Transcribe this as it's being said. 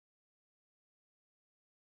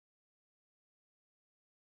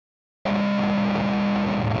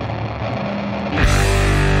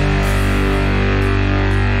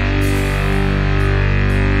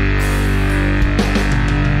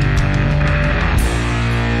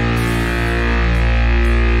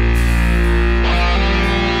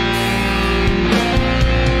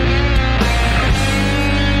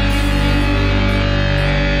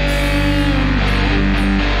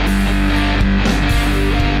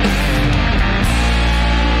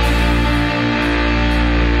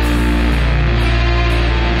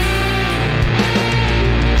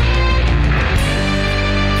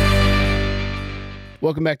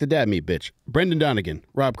Welcome back to Dad Meat, bitch. Brendan Donegan,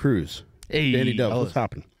 Rob Cruz, Hey, Danny Dubs. What's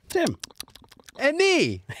hopping? Tim. And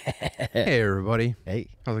me. Hey, everybody. Hey.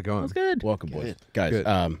 How's it going? That's good. Welcome, boys. Guys,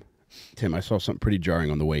 Tim, I saw something pretty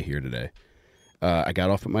jarring on the way here today. I got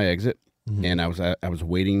off at my exit, and I was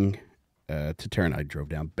waiting to turn. I drove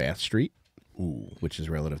down Bath Street, which is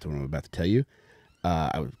relative to what I'm about to tell you.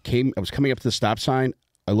 I was coming up to the stop sign.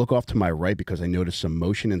 I look off to my right because I noticed some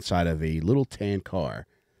motion inside of a little tan car.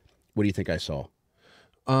 What do you think I saw?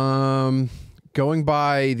 Going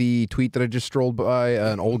by the tweet that I just strolled by,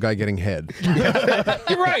 an old guy getting head. You're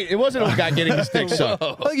right. It wasn't a guy getting his dick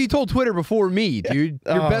sucked. Like you told Twitter before me, dude.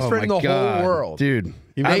 Your best friend in the whole world. Dude.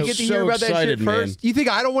 I get to hear about that shit first. You think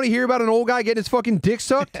I don't want to hear about an old guy getting his fucking dick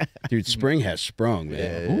sucked? Dude, spring has sprung,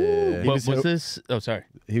 man. Ooh. What was this? Oh, sorry.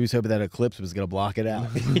 He was hoping that eclipse was going to block it out.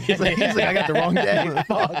 he's like, I got the wrong day.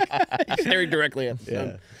 Fuck. Staring directly at the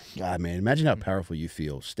sun. God, man, imagine how powerful you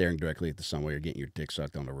feel staring directly at the sun while you're getting your dick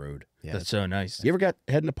sucked on the road. Yeah. That's so nice. You ever got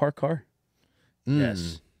head in a parked car?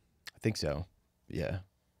 Yes. I think so. Yeah.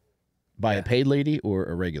 By a paid lady or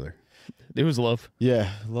a regular? It was love.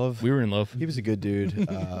 Yeah. Love. We were in love. He was a good dude.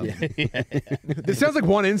 This sounds like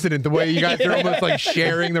one incident, the way you guys are almost like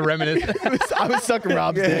sharing the reminiscence. I was sucking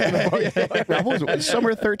Rob's dick in the park. Rob, what was it,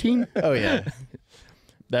 summer 13? Oh, yeah.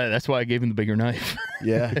 That's why I gave him the bigger knife.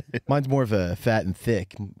 Yeah. Mine's more of a fat and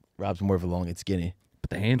thick. Rob's more of a long and skinny.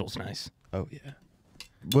 But the handle's nice. Oh, yeah.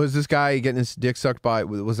 Was this guy getting his dick sucked by,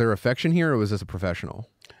 was there affection here or was this a professional?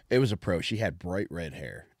 It was a pro. She had bright red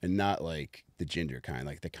hair and not like the ginger kind,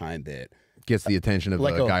 like the kind that Gets the attention of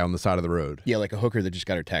like a a- guy on the side of the road. yeah, like a hooker that just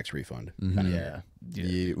got her tax refund. Yeah.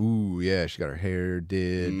 Yeah. Ooh, yeah, she got her hair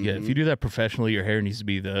did. Yeah, if you do that professionally, your hair needs to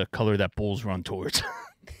be the color that bulls run towards.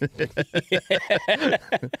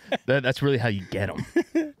 That's really how you get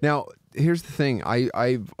them. Now, here's the thing.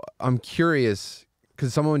 I'm curious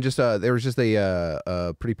because someone just there was just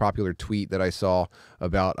a pretty popular tweet that I saw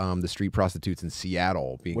about the street prostitutes in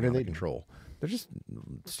Seattle being What are out they of doing? control. They're just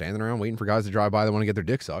standing around waiting for guys to drive by that want to get their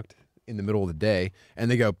dick sucked in the middle of the day, and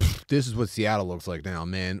they go, "This is what Seattle looks like now,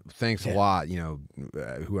 man. Thanks a lot, you know,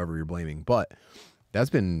 whoever you're blaming." But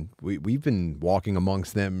that's been we've been walking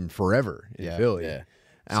amongst them forever in Philly. Yeah.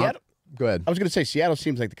 Seattle, go ahead. I was going to say, Seattle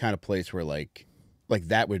seems like the kind of place where like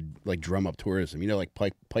that would like drum up tourism. You know, like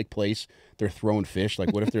Pike Place, they're throwing fish.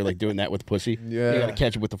 Like, what if they're like doing that with pussy? Yeah. You got to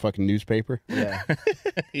catch it with the fucking newspaper. Yeah.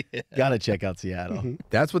 Gotta check out Seattle.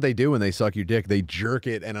 That's what they do when they suck your dick. They jerk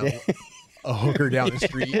it, and a hooker down the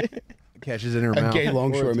street catches it in her A mouth. gay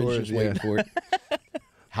longshoreman's Tourist, just waiting for it.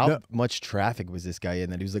 How much traffic was this guy in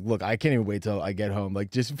that he was like, look, I can't even wait till I get home.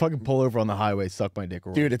 Like, just fucking pull over on the highway, suck my dick.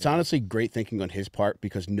 Dude, it's honestly great thinking on his part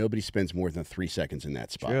because nobody spends more than 3 seconds in that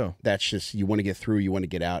spot. True. That's just, you want to get through, you want to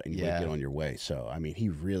get out, and you want Yeah. to get on your way. So, I mean, he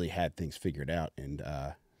really had things figured out. And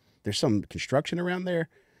there's some construction around there,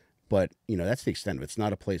 but, you know, that's the extent of it. It's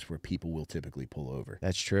not a place where people will typically pull over.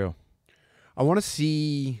 That's true. I want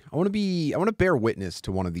to bear witness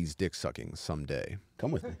to one of these dick suckings someday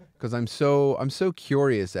Come with me. because I'm so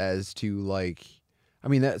curious as to like, I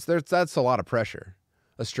mean that's a lot of pressure.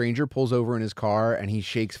 A stranger pulls over in his car and he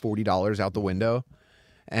shakes $40 out the window,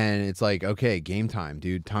 and it's like, okay, game time,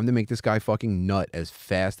 dude. Time to make this guy fucking nut as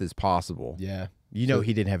fast as possible. Yeah. You know,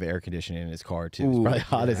 he didn't have air conditioning in his car, too. It's probably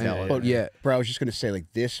hot as hell. But Yeah. bro, I was just going to say,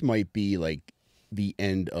 like, this might be like the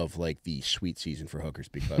end of like the sweet season for hookers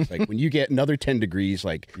because like when you get another 10 degrees,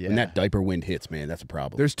 like when that diaper wind hits, man, that's a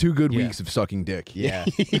problem. There's 2 good weeks of sucking dick. Yeah.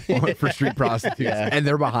 For street prostitutes, and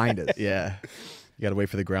they're behind us. Yeah. You gotta wait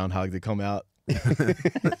for the groundhog to come out.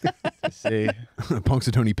 See?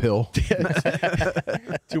 Punxsutawney pill.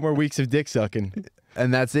 2 more weeks of dick sucking.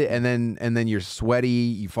 And that's it. And then you're sweaty.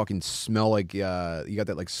 You fucking smell like you got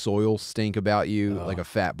that like soil stink about you, like a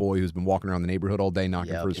fat boy who's been walking around the neighborhood all day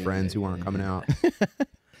knocking for his friends who aren't coming out.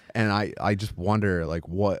 And I just wonder, like,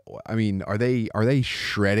 what I mean, are they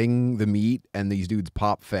shredding the meat and these dudes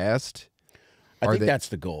pop fast? I think that's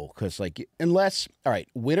the goal because like unless all right,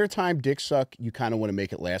 wintertime dick suck, you kind of want to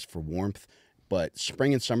make it last for warmth. But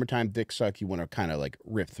spring and summertime dick suck, you want to kind of like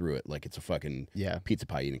rip through it like it's a fucking pizza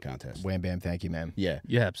pie eating contest. Wham bam, thank you, man. Yeah.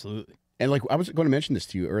 Yeah, absolutely. And like I was going to mention this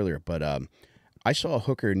to you earlier, but I saw a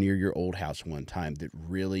hooker near your old house one time that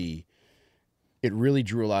really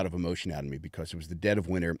drew a lot of emotion out of me because it was the dead of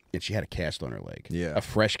winter and she had a cast on her leg. Yeah. A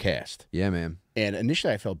fresh cast. Yeah, man. And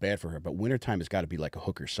initially I felt bad for her, but wintertime has got to be like a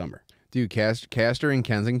hooker summer. Dude, Castor in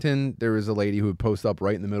Kensington, there was a lady who would post up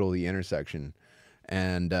right in the middle of the intersection.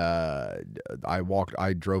 And I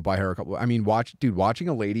drove by her a couple. I mean, watching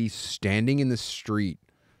a lady standing in the street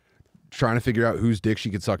trying to figure out whose dick she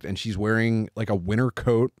could suck, and she's wearing like a winter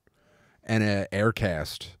coat and an air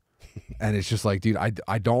cast And it's just like, dude,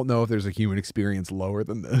 I don't know if there's a human experience lower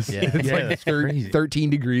than this. Yeah. It's Yeah, like that's crazy. 13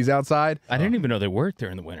 degrees outside. I didn't even know they worked there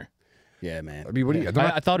in the winter. Yeah, man. I mean, what do you?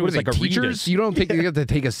 I thought it was like a teachers. Regis. You don't take. You have to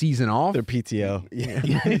take a season off. Their PTO.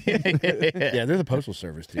 Yeah, they're the postal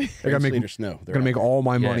service too. gotta make- Sleet or snow. I'm gonna make all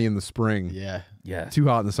my money in the spring. Yeah. Yeah. Too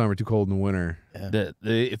hot in the summer, too cold in the winter.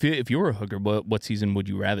 If you were a hooker, what season would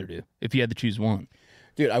you rather do if you had to choose one?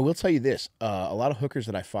 Dude, I will tell you this: a lot of hookers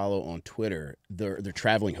that I follow on Twitter, they're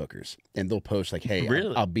traveling hookers, and they'll post like, "Hey,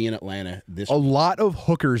 Really? I'll be in Atlanta this." A lot of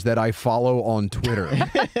hookers that I follow on Twitter.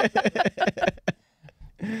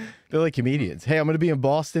 They're like comedians. Hey, I'm going to be in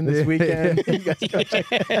Boston this weekend. You guys go check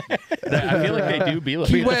I feel like they do be like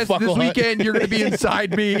Key West this weekend. You're gonna be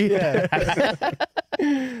inside me.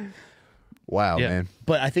 Wow, Yeah. man.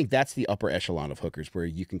 But I think that's the upper echelon of hookers where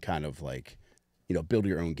you can kind of like, build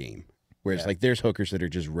your own game. Whereas like there's hookers that are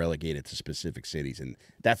just relegated to specific cities, and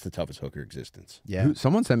that's the toughest hooker existence. Yeah.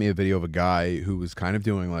 Someone sent me a video of a guy who was kind of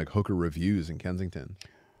doing like hooker reviews in Kensington.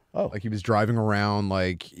 Oh. Like he was driving around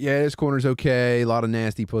like, yeah, this corner's okay, a lot of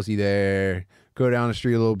nasty pussy there. Go down the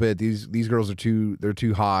street a little bit. These girls are too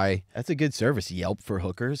high. That's a good service. Yelp for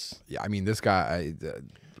hookers. Yeah, I mean this guy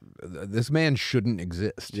this man shouldn't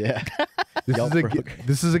exist. Yeah.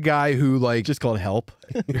 This is a guy who like Just called help.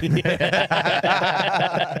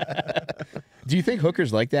 Do you think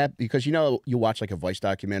hookers like that? Because you watch like a Vice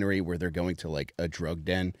documentary where they're going to like a drug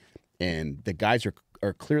den, and the guys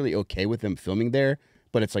are clearly okay with them filming there,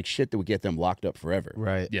 but it's like shit that would get them locked up forever.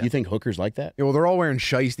 Right. Yeah. You think hookers like that? Yeah, well, they're all wearing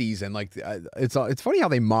shiesties, and like it's funny how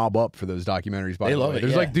they mob up for those documentaries. By They the love way, it,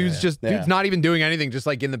 there's yeah. like dudes Yeah. dudes not even doing anything, just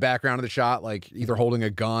like in the background of the shot, like either holding a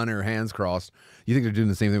gun or hands crossed. You think they're doing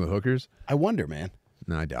the same thing with hookers? I wonder, man.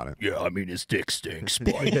 No, I doubt it. Yeah, I mean his dick stinks,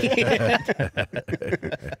 Spike.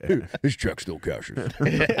 His check still cashes.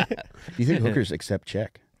 Do you think hookers accept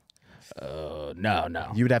check?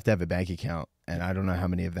 No. You would have to have a bank account, and I don't know how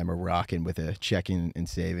many of them are rocking with a checking and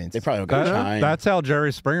savings. They probably don't got time. That's how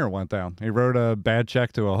Jerry Springer went down. He wrote a bad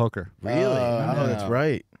check to a hooker. Really? Oh, that's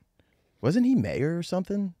right. Wasn't he mayor or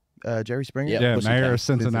something? Jerry Springer? Yeah. Yeah, Pussy mayor Town. of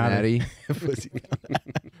Cincinnati,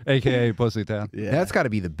 a.k.a. Pussytown. Yeah. That's got to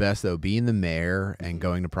be the best though. Being the mayor and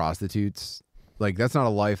going to prostitutes. Like that's not a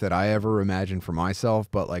life that I ever imagined for myself,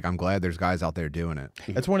 but like I'm glad there's guys out there doing it.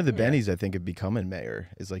 That's one of the bennies, I think, of becoming mayor.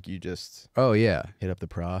 Is like you just Oh yeah. hit up the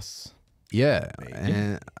pros. Yeah,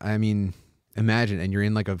 and I mean, imagine, and you're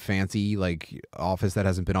in like a fancy like office that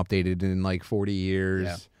hasn't been updated in like 40 years.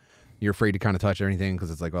 Yeah. You're afraid to kind of touch anything because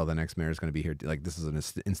it's like, well, the next mayor is going to be here. Like this is an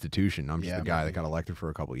institution. I'm just Yeah, the guy that got elected for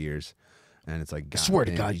a couple years, and it's like, I swear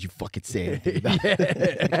to God, you fucking say anything.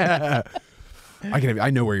 I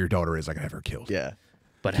know where your daughter is. I can have her killed. Yeah.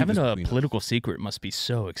 But Keep having this a between us. political secret must be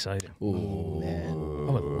so exciting. Oh, man.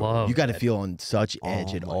 I would love You got to that. feel on such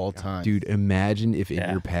edge at my all God. times. Dude, imagine if in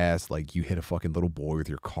Yeah. your past, like you hit a fucking little boy with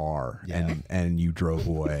your car Yeah. and you drove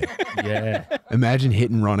away. Yeah. Imagine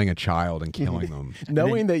hit and running a child and killing them.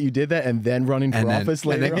 Knowing that you did that and then running for And then, office and,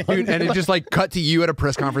 later then, on. dude, and it just like cut to you at a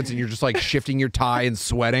press conference and you're just like shifting your tie and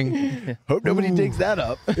sweating. Hope nobody digs that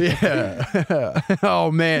up. Yeah.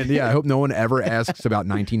 Oh man. Yeah. I hope no one ever asks about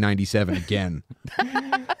 1997 again.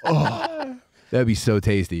 Oh, that'd be so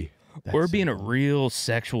tasty. Or being a real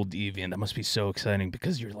sexual deviant. That must be so exciting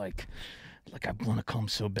because you're like I want to come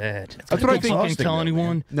so bad. That's what I don't think. fucking tell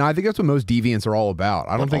anyone. No, I think that's what most deviants are all about.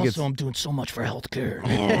 I don't But think also, it's. I'm doing so much for healthcare.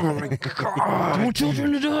 Oh my God. I want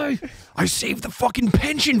children to die. I saved the fucking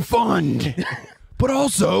pension fund. But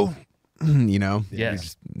also, you're Yes.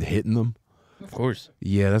 just hitting them. Of course.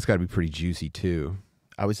 Yeah, that's got to be pretty juicy too.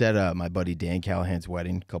 I was at my buddy Dan Callahan's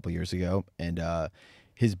wedding a couple years ago, and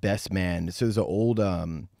his best man. So there's an old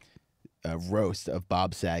roast of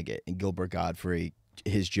Bob Saget and Gilbert Gottfried.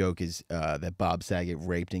 His joke is that Bob Saget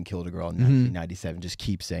raped and killed a girl in 1997. Just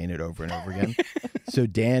keep saying it over and over again. So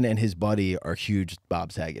Dan and his buddy are huge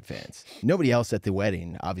Bob Saget fans. Nobody else at the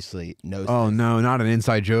wedding obviously knows. Oh this. no, not an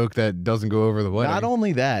inside joke that doesn't go over the wedding. Not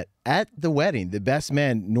only that, at the wedding, the best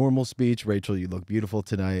man, normal speech. Rachel, you look beautiful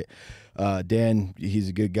tonight. Dan, he's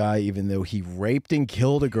a good guy, even though he raped and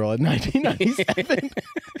killed a girl in 1997.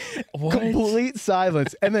 What? Complete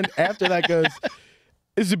silence. And then after that goes,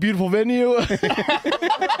 it's a beautiful venue.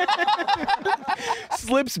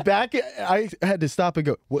 Slips back. I had to stop and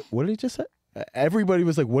go, what did he just say? Everybody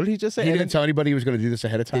was like, what did he just say? He And didn't tell anybody he was going to do this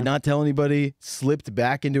ahead of time. did not tell anybody, slipped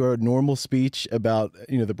back into a normal speech about,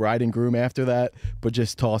 the bride and groom after that, but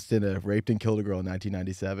just tossed in a raped and killed a girl in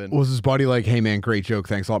 1997. Was his buddy like, hey man, great joke,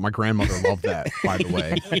 thanks a lot. My grandmother loved that, by the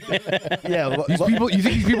way. Yeah, These people, you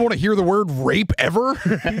think these people want to hear the word rape ever?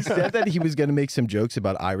 he said that he was going to make some jokes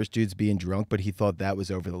about Irish dudes being drunk, but he thought that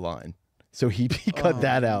was over the line. So he cut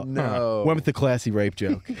that out. no. Went with the classy rape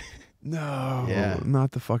joke. No, Yeah.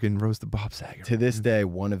 not the fucking roast of Bob Saget. To this day,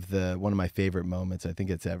 one of my favorite moments I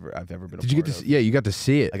think I've ever been. Did you get to? Yeah, you got to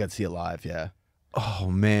see it. I got to see it live. Yeah. Oh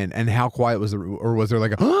man, and how quiet was the room? Or was there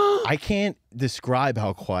like a? I can't describe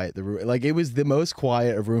how quiet the room. Like it was the most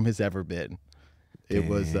quiet a room has ever been. It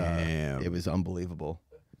was unbelievable.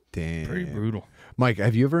 Damn. Pretty brutal. Mike,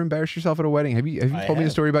 have you ever embarrassed yourself at a wedding? Have you told me a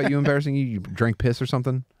story about you embarrassing you? You drank piss or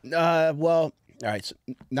something? Well, all right, so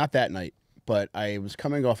not that night, but I was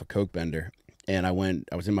coming off a coke bender, and I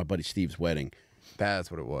was in my buddy Steve's wedding.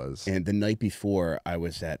 That's what it was. And the night before, I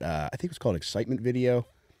was at I think it was called Excitement Video.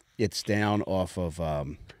 It's down off of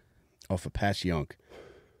Pass Yonk.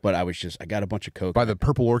 But I got a bunch of coke. By the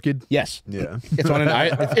Purple Orchid? Yes. Yeah. It's on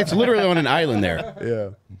it's literally on an island there.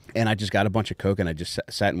 Yeah. And I just got a bunch of coke, and I just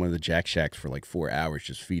sat in one of the Jack Shacks for like 4 hours,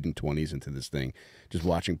 just feeding 20s into this thing, just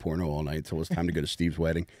watching porno all night until it was time to go to Steve's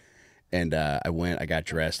wedding. And I got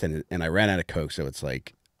dressed, and I ran out of coke, so it's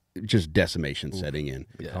like just decimation setting in.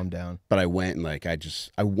 Calm down. But I went and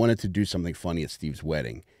I wanted to do something funny at Steve's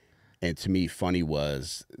wedding. And to me, funny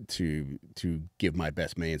was to give my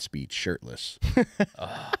best man speech shirtless.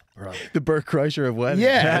 The Burt Kreischer of weddings.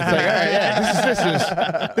 Yeah, it's like, all right,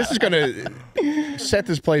 yeah, this is gonna set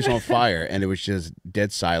this place on fire. And it was just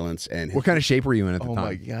dead silence. And What kind of shape were you in at the Oh time?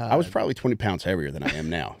 my god. I was probably 20 pounds heavier than I am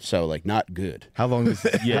now, so like not good. How long was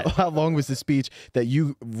how long was the speech that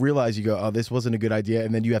you realize you go, oh, this wasn't a good idea,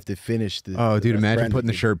 and then you have to finish the. Oh, dude, imagine Brandon. putting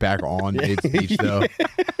the shirt back on mid-speech, though.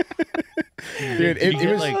 Dude, Did you it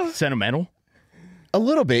get was like sentimental? a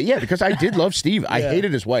little bit, yeah, because I did love Steve. I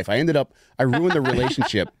hated his wife. I ruined the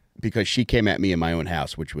relationship because she came at me in my own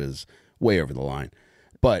house, which was way over the line.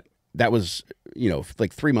 But that was,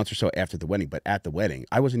 like 3 months or so after the wedding. But at the wedding,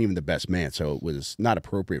 I wasn't even the best man, so it was not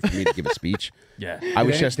appropriate for me to give a speech. Yeah. I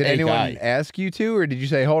was just Did a anyone guy. ask you to, or did you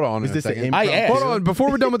say, hold on Was a this an second? improv? I asked. Hold on, before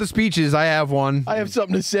we're done with the speeches, I have one. I have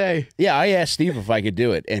something to say. Yeah, I asked Steve if I could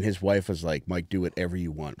do it, and his wife was like, Mike, do whatever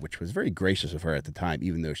you want, which was very gracious of her at the time,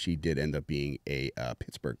 even though she did end up being a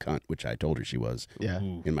Pittsburgh cunt, which I told her she was Yeah.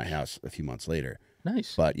 in my house a few months later.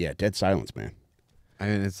 Nice. But yeah, dead silence, man. I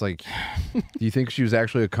mean, it's like, do you think she was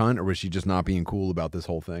actually a cunt, or was she just not being cool about this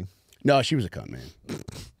whole thing? No, she was a cunt, man.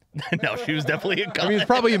 No, she was definitely a I mean, it's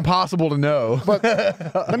probably impossible to know. But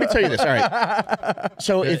let me tell you this. All right.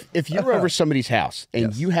 So if you're over somebody's house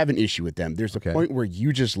and you have an issue with them, there's a point where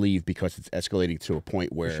you just leave because it's escalating to a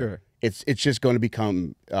point where it's just going to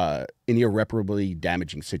become an irreparably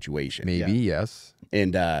damaging situation. Maybe, yes.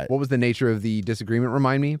 And What was the nature of the disagreement?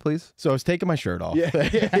 Remind me, please. So I was taking my shirt off.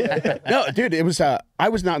 no, dude, it was I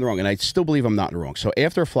was not in the wrong, and I still believe I'm not in the wrong. So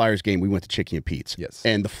after a Flyers game, we went to Chicky and Pete's. Yes.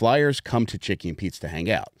 And the Flyers come to Chicky and Pete's to hang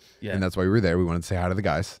out. Yeah. And that's why we were there. We wanted to say hi to the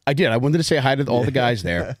guys. I did. I wanted to say hi to all the guys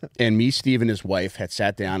there. And me, Steve, and his wife had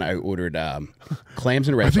sat down. I ordered clams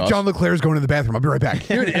and red I think sauce. John LeClaire's going to the bathroom. I'll be right back.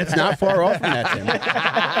 Dude, it's not far off from that,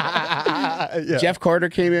 Tim. Jeff Carter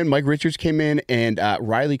came in, Mike Richards came in, and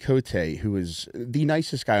Riley Cote, who is the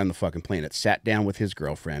nicest guy on the fucking planet, sat down with his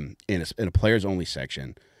girlfriend in a players-only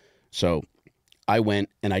section. So I went,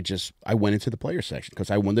 and I went into the players section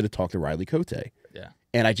because I wanted to talk to Riley Cote. Yeah.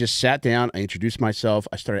 And I just sat down. I introduced myself.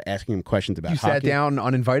 I started asking him questions about You hockey. sat down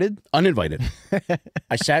uninvited? Uninvited.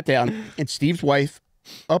 I sat down, and Steve's wife,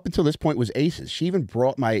 up until this point, was aces. She even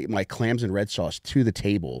brought my clams and red sauce to the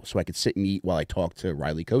table so I could sit and eat while I talked to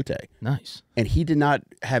Riley Cote. Nice. And he did not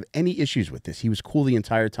have any issues with this. He was cool the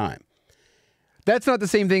entire time. That's not the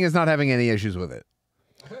same thing as not having any issues with it.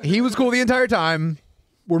 He was cool the entire time.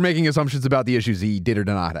 We're making assumptions about the issues he did or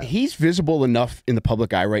did not have. He's visible enough in the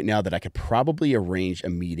public eye right now that I could probably arrange a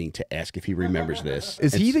meeting to ask if he remembers this.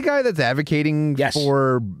 Is he the guy that's advocating Yes.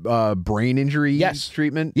 for brain injury Yes.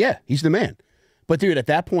 treatment? Yeah, he's the man. But dude, at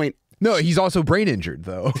that point, No, he's also brain injured,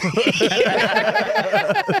 though.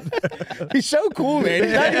 he's so cool, man.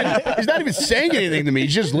 He's not even saying anything to me.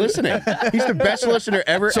 He's just listening. He's the best listener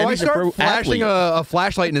ever. So and I he's a start pro flashing athlete. a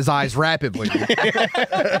flashlight in his eyes rapidly.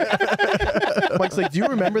 Mike's like, do you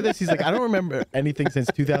remember this? He's like, I don't remember anything since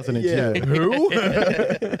 2002. Who?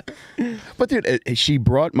 But dude, she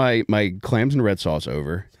brought my clams and red sauce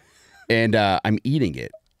over, and I'm eating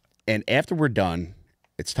it. And after we're done,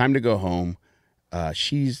 it's time to go home.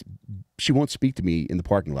 She won't speak to me in the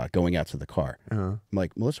parking lot going out to the car. I'm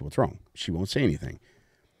like, Melissa, what's wrong? She won't say anything.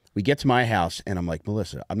 We get to my house, and I'm like,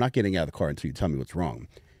 Melissa, I'm not getting out of the car until you tell me what's wrong.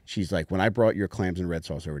 She's like, when I brought your clams and red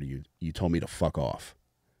sauce over to you, you told me to fuck off.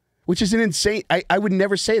 Which is an insane... I would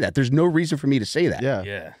never say that. There's no reason for me to say that. Yeah.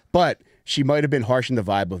 Yeah. But she might have been harsh in the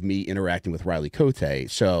vibe of me interacting with Riley Cote,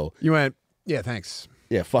 so... You went, yeah, thanks.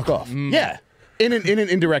 Yeah, fuck off. Yeah. in an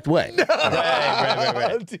indirect way.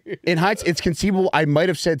 Right. In hindsight, it's conceivable I might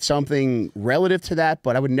have said something relative to that,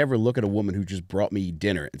 but I would never look at a woman who just brought me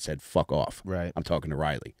dinner and said, fuck off. Right. I'm talking to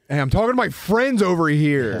Riley. Hey, I'm talking to my friends over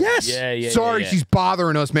here. Yes. Sorry, she's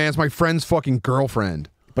bothering us, man. It's my friend's fucking girlfriend.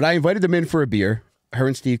 But I invited them in for a beer. Her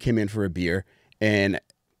and Steve came in for a beer, and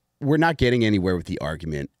we're not getting anywhere with the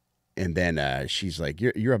argument. And then she's like,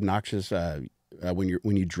 "You're obnoxious when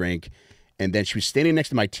you drink." And then she was standing next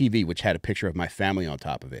to my TV, which had a picture of my family on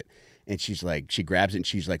top of it. And she's like, she grabs it and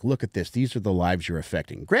she's like, "Look at this. These are the lives you're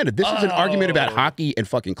affecting." Granted, this is an argument about hockey and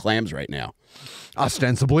fucking clams right now.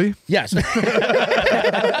 Ostensibly. Yes.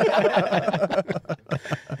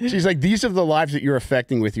 She's like, "These are the lives that you're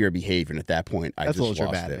affecting with your behavior." And at that point, I That's just a little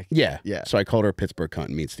lost dramatic. it. Yeah. Yeah. So I called her a Pittsburgh cunt,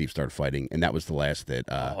 and me and Steve started fighting. And that was the last that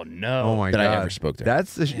Oh no. Oh my that god. I ever spoke to her.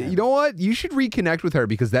 That's the you know what? You should reconnect with her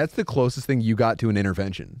because that's the closest thing you got to an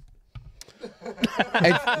intervention.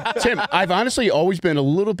 And, Tim, I've honestly always been a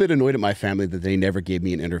little bit annoyed at my family that they never gave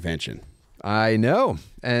me an intervention. I know.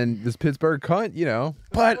 And this Pittsburgh cunt, you know.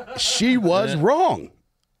 But she was wrong.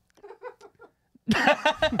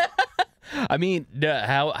 I mean,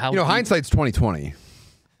 how You know, deep- hindsight's 2020.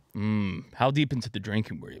 How deep into the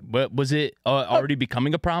drinking were you? But was it already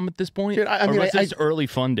becoming a problem at this point? Dude, I or mean, was this early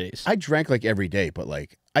fun days? I drank like every day, but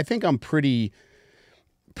like I think I'm pretty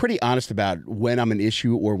honest about when I'm an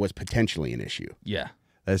issue or was potentially an issue. Yeah.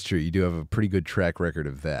 That's true. You do have a pretty good track record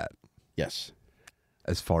of that. Yes.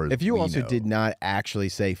 As far as If you we also know. did not actually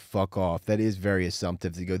say fuck off, that is very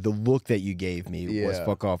assumptive to go, the look that you gave me was Yeah.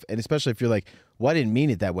 fuck off. And especially if you're like, well, I didn't mean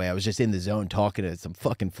it that way. I was just in the zone talking to some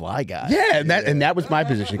fucking fly guy. Yeah, and that was my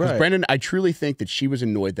position. Because Right. Brendan, I truly think that she was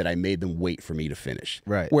annoyed that I made them wait for me to finish.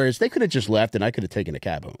 Right. Whereas they could have just left and I could have taken a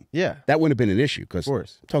cab home. Yeah. That wouldn't have been an issue because I'm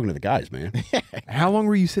course. talking to the guys, man. How long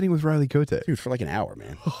were you sitting with Riley Cote? Dude, for like an hour,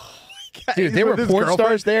 man. Dude, Dude, they were porn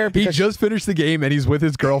stars there. He because- just finished the game and he's with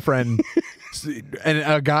his girlfriend and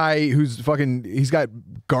a guy who's fucking, he's got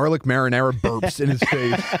garlic marinara burps in his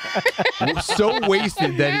face. So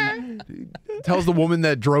wasted that he tells the woman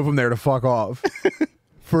that drove him there to fuck off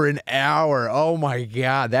for an hour. Oh my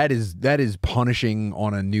God. That is punishing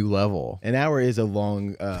on a new level. An hour is a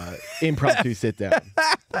long impromptu sit down.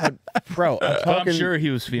 Bro, I'm sure he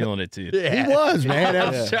was feeling it too. he was, man.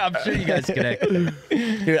 I'm sure you guys connected.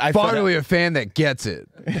 Dude, Finally a fan that gets it.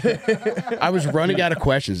 I was running out of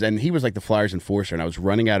questions, and he was like the Flyers enforcer, and I was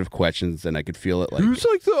running out of questions, and I could feel it. Like, Who's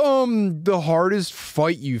like the hardest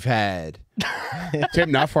fight you've had? Tim,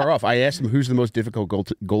 not far off. I asked him who's the most difficult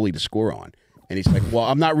goalie to score on, and he's like, "Well,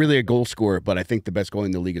 I'm not really a goal scorer, but I think the best goalie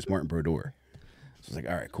in the league is Martin Brodeur." So I was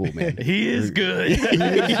like, "All right, cool, man." He is good.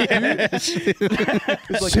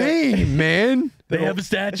 Same, man. They have a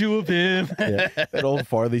statue of him. That old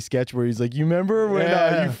Farley sketch where he's like, you remember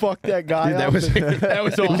when you fucked that guy Dude, that up? was that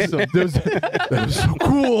was awesome. That was so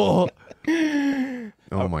cool.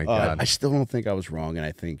 Oh my God. I still don't think I was wrong, and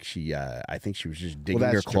I think she was just digging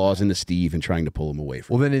that's her claws into Steve and trying to pull him away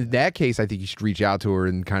from. Well, then in that case, I think you should reach out to her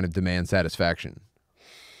and kind of demand satisfaction.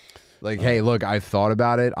 Like, hey, look, I've thought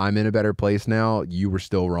about it. I'm in a better place now. You were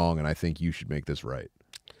still wrong, and I think you should make this right.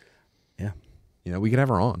 Yeah, You know, we could have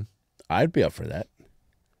her on. I'd be up for that.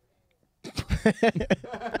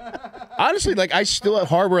 Honestly, like I still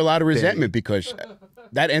harbor a lot of resentment because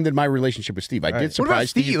that ended my relationship with Steve. I did What about surprise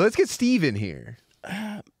Steve? Let's get Steve in here.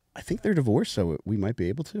 I think they're divorced, so we might be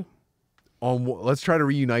able to. Let's try to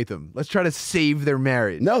reunite them. Let's try to save their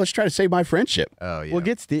marriage. No, let's try to save my friendship. Oh yeah. Well,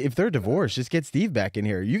 get Steve. If they're divorced, just get Steve back in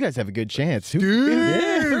here. You guys have a good chance. Dude.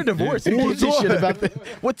 If they're divorced, who gives a shit about the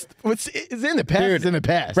what's is in the past? Dude, Is in the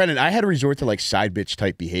past. Brendan, I had to resort to like side bitch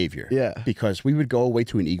type behavior. Yeah. Because we would go away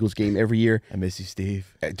to an Eagles game every year. I miss you,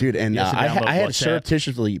 Steve. Dude, and You have to I download had to WhatsApp.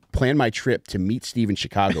 surreptitiously plan my trip to meet Steve in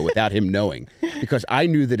Chicago without him knowing. Because I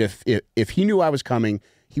knew that if he knew I was coming,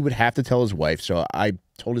 he would have to tell his wife. So I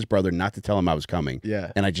told his brother not to tell him I was coming.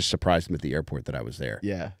 Yeah. And I just surprised him at the airport that I was there.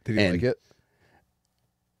 Yeah. Did he and- like it?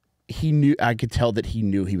 He knew, I could tell that he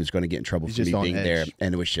knew he was going to get in trouble He's for just me on being there. edge.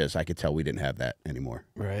 And it was just, I could tell we didn't have that anymore.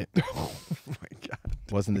 Right. Oh my God.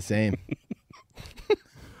 Wasn't the same.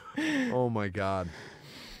 Oh my God.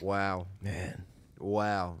 Wow. Man.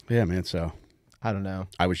 Wow. Yeah, man. So I don't know.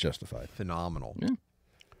 I was justified. Phenomenal. Yeah.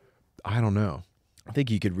 I don't know. I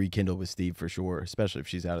think you could rekindle with Steve for sure, especially if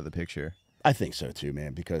she's out of the picture. I think so too,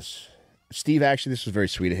 man. Because Steve, actually, this was very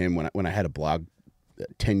sweet of him. When I had a blog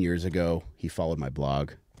 10 years ago, he followed my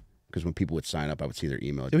blog. Because when people would sign up, I would see their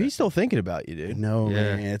email So address. he's still thinking about you, dude. No,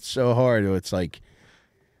 Yeah. man. It's so hard. It's like,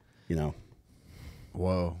 you know,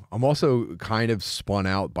 Whoa. I'm also kind of spun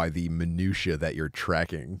out by the minutia that you're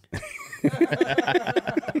tracking.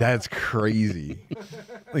 That's crazy.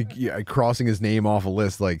 Like, yeah, crossing his name off a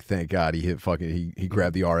list, like, thank God he hit fucking, he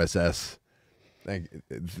grabbed the RSS.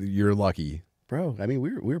 You're lucky. Bro, I mean,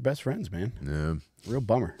 we were best friends, man. Yeah. Real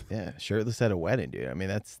bummer. Yeah, shirtless at a wedding, dude. I mean,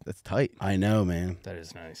 that's tight. I know, man. That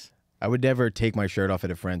is nice. I would never take my shirt off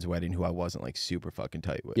at a friend's wedding who I wasn't like super fucking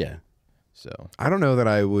tight with. Yeah. So I don't know that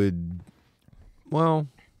I would. Well,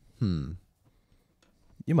 you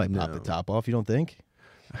might pop the top off. You don't think?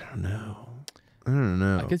 I don't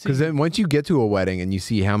know. could see- Because then once you get to a wedding and you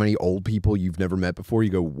see how many old people you've never met before, you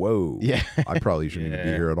go, whoa. Yeah. I probably shouldn't even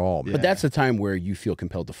be here at all. Man. But that's the time where you feel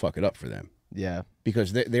compelled to fuck it up for them. Yeah.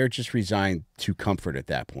 Because they're just resigned to comfort at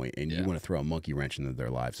that point, and you want to throw a monkey wrench into their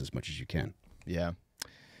lives as much as you can. Yeah.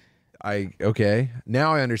 Okay.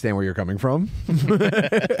 Now I understand where you're coming from.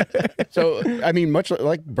 So, I mean, much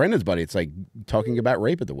like Brendan's buddy, it's like talking about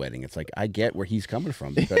rape at the wedding. It's like, I get where he's coming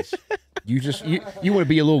from because you want to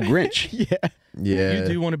be a little Grinch. Yeah. You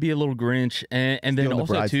do want to be a little Grinch, and then Stealing the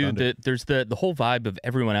also bride's too, thunder. there's the whole vibe of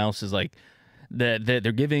everyone else is like they're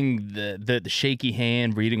giving the shaky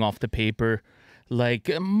hand, reading off the paper, like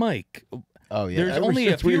Mike. Oh yeah. There's only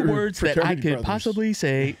a since we few were words that I fraternity could brothers. possibly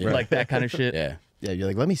say, like that kind of shit. Yeah. Yeah, you're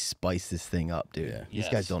like, let me spice this thing up, dude. Yeah. These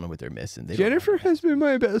Yes. guys don't know what they're missing. They don't Jennifer has been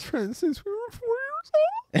my best friend since we were 4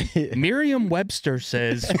 years old. Merriam-Webster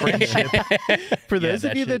says friendship. For those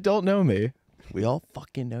that of you that shit. don't know me, we all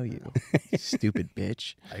fucking know you. Stupid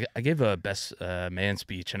bitch. I gave a best man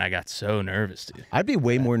speech, and I got so nervous, dude. I'd be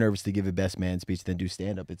way more nervous to give a best man speech than do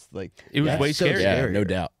stand up. It's like It was that's way so scary. Yeah, scary. no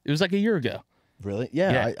doubt. It was like a year ago. Really?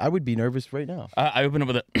 Yeah, Yeah. I would be nervous right now. I opened up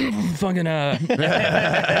with a fucking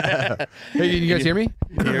Hey, did you guys hear me?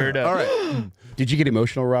 weird. All right. Did you get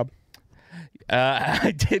emotional, Rob?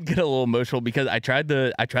 I did get a little emotional because I tried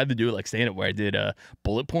to do it like stand up where I did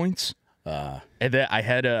bullet points. And then I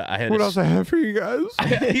had What else I have for you guys?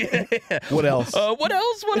 What else? What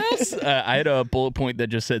else? I had a bullet point that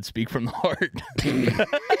just said "Speak from the heart."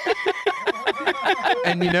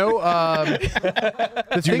 And you know,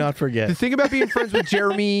 Do not forget. the thing about being friends with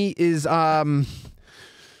Jeremy is, he's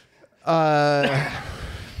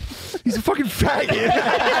a fucking faggot.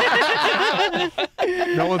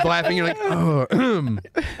 No one's laughing. You're like, oh.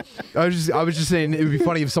 I was just saying it would be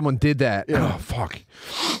funny if someone did that. Oh fuck.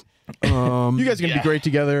 You guys are gonna be great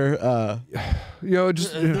together. You know,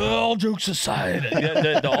 just All jokes aside,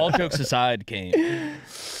 the all jokes aside came.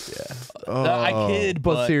 I kid,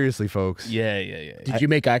 but but seriously, folks. yeah. Did you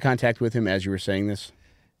make eye contact with him as you were saying this?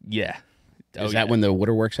 Yeah. Is that when the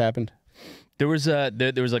waterworks happened? there was like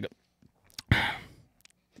a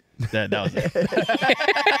that was it.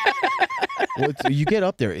 Well, you get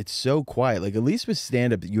up there, it's so quiet. Like at least with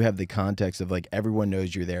stand up, you have the context of like everyone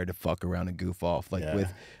knows you're there to fuck around and goof off. Like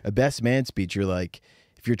with a best man speech, you're like,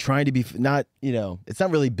 if you're trying to be not, you know, it's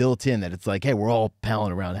not really built in that it's like, hey, we're all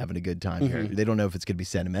palling around having a good time here. They don't know if it's gonna be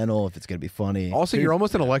sentimental, if it's gonna be funny. Also, you're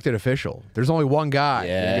almost an elected official. There's only one guy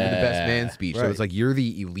giving the best man speech. So Right. it's like you're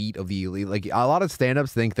the elite of the elite. Like a lot of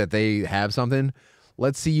stand-ups think that they have something.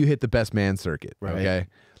 Let's see you hit the best man circuit. Right. Okay.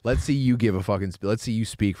 Let's see you give a fucking. Let's see you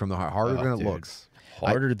speak from the heart. Harder than it dude. looks.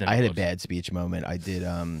 Harder than I it had a looks. bad speech moment. I did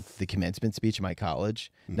the commencement speech in my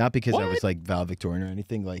college, not because I was like valedictorian or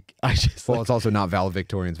anything. Like I just Well, like, it's also not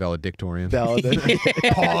valedictorian. It's valedictorian. valedictorian.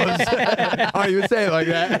 Pause. I don't even say it like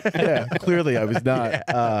that. Yeah, clearly I was not.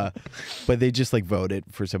 But they just like voted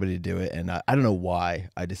for somebody to do it, and I don't know why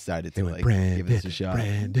I decided to like give this a shot.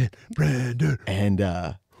 Brandon.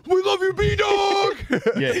 And We love you, B-Dog.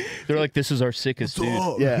 Yeah, they're like, this is our sickest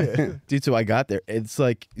dude. yeah, dude. So I got there. It's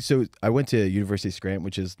like, so I went to University of Scranton,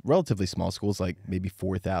 which is relatively small schools, like maybe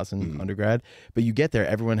 4,000 undergrad. But you get there,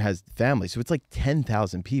 everyone has families, so it's like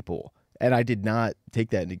 10,000 people. And I did not take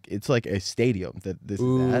that. It's like a stadium that this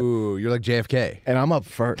is at. Ooh, you're like JFK. And I'm up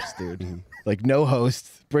first, dude. Like no host,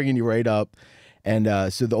 bringing you right up. And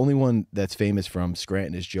so the only one that's famous from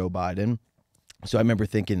Scranton is Joe Biden. So I remember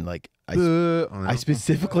thinking, like, I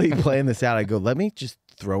specifically planned this out. I go, let me just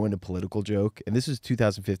throw in a political joke. And this was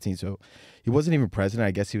 2015, so he wasn't even president.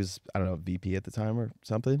 I guess he was, I don't know, VP at the time or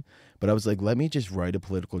something. But I was like, let me just write a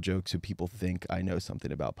political joke so people think I know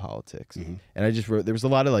something about politics. And I just wrote, there was a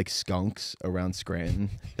lot of like skunks around Scranton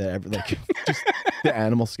that like just the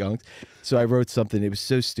animal skunks. So I wrote something. It was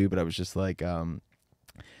so stupid. I was just like,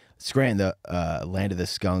 Scranton, the land of the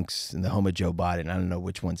skunks and the home of Joe Biden. I don't know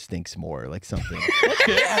which one stinks more, like something.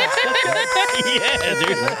 Yeah,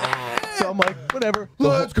 dude. So I'm like, whatever.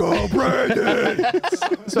 Let's go, Brandon.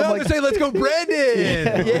 So I'm like, say, let's go, Brandon.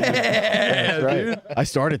 Yeah, that's right. I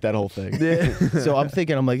started that whole thing. So I'm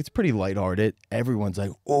thinking, I'm like, it's pretty lighthearted. Everyone's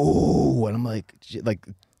like, oh, and I'm like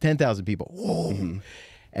 10,000 people. Whoa.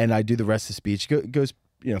 And I do the rest of the speech. Goes,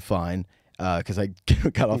 fine. Because I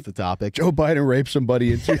got off the topic. Joe Biden raped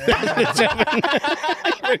somebody in 2007.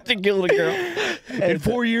 To kill a girl. In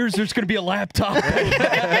 4 years, there's going to be a laptop.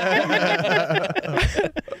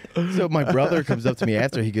 So my brother comes up to me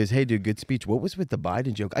after. He goes, hey, dude, good speech. What was with the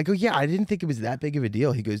Biden joke? I go, yeah, I didn't think it was that big of a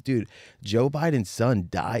deal. He goes, dude, Joe Biden's son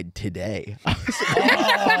died today.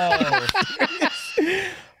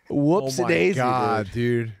 Whoops Oh my daisy, God,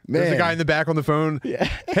 dude. There's a Man. guy in the back on the phone. Yeah.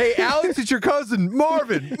 Hey, Alex, it's your cousin,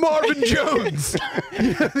 Marvin Jones.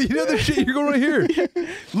 You know the shit you're going to hear.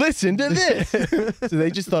 Listen to this. So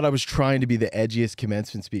they just thought I was trying to be the edgiest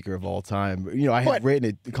commencement speaker of all time. I had written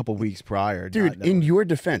it a couple weeks prior. Dude, in your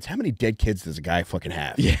defense, how many dead kids does a guy fucking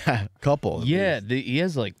have? Yeah, couple. Yeah, he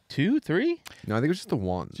has like 2, 3. No, I think it was just the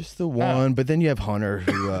one. Just the one. But then you have Hunter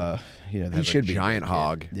who, He should be giant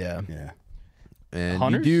hog. Yeah. Yeah. And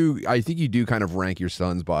Hunters? I think you do kind of rank your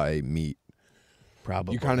sons by meat.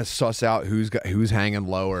 Probably. You kind of suss out who's hanging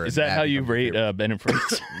lower. Is and that how you becomes rate your- Ben and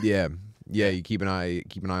Friends? Yeah. Yeah, you keep an eye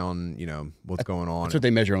on, what's going on. That's what they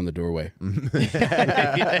measure on the doorway.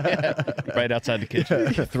 Right outside the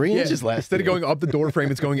kitchen. 3 inches last Instead of going up the door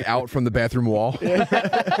frame, it's going out from the bathroom wall.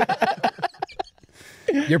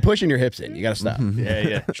 You're pushing your hips in. You got to stop.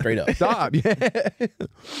 Yeah. Straight up. Stop. Yeah.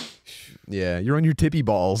 Yeah, you're on your tippy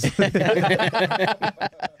balls. I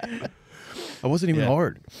wasn't even Yeah.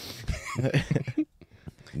 hard.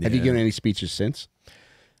 Have you given any speeches since? I'm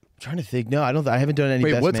trying to think. No, I don't. I haven't done any.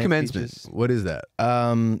 Wait, best what's man commencement? speeches. What is that?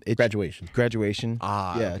 It's Graduation. Graduation.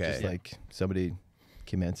 Ah, yeah, okay. just like somebody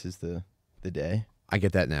commences the day. I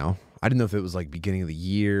get that now. I didn't know if it was like beginning of the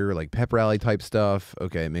year, like pep rally type stuff.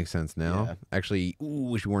 Okay, it makes sense now. Yeah. Actually,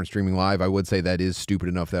 wish we weren't streaming live. I would say that is stupid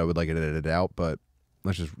enough that I would like it edited out, but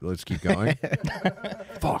let's keep going.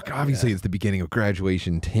 Fuck, obviously it's the beginning of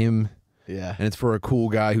graduation, Tim. Yeah. And it's for a cool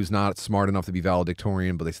guy who's not smart enough to be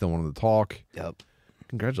valedictorian, but they still want him to talk. Yep.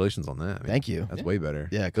 Congratulations on that. Man. Thank you. That's way better.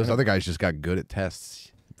 Yeah, Those kinda- other guys just got good at tests.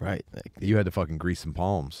 Right. You had to fucking grease some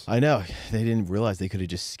palms. I know. They didn't realize they could have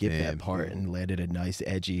just skipped Damn. that part and landed a nice,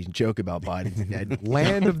 edgy joke about Biden's dead.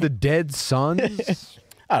 Land of the dead sons?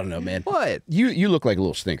 I don't know, man. What? You look like a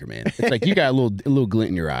little stinker, man. It's like you got a little glint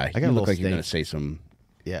in your eye. I got you a look little like you're gonna stink. say some.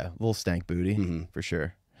 Yeah, a little stank booty for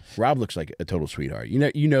sure. Rob looks like a total sweetheart. You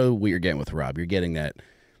know what you're getting with Rob. You're getting that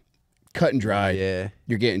cut and dry. Yeah.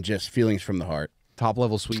 You're getting just feelings from the heart. Top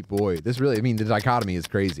level sweet boy. This really, I mean, the dichotomy is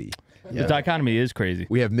crazy. The dichotomy is crazy.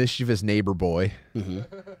 We have mischievous neighbor boy.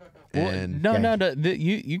 And No.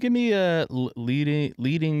 You give me a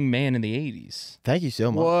leading man in the 80s. Thank you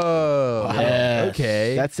so much. whoa. Yes.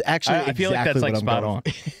 Okay. That's actually I feel like exactly that's like what I'm spot going on.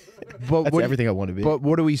 but That's everything I want to be. But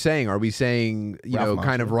what are we saying? Are we saying, Ralph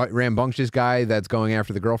kind of rambunctious guy that's going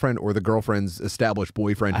after the girlfriend, or the girlfriend's established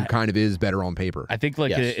boyfriend who kind of is better on paper? I think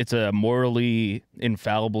like Yes. it's a morally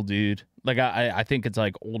infallible dude. Like I think it's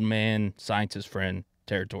like old man scientist friend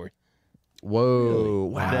territory. Whoa.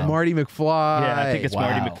 Wow. Wow. Marty McFly. Yeah, I think it's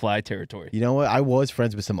Marty wow. McFly territory. You know what? I was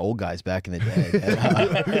friends with some old guys back in the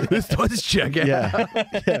day. And, This does check out.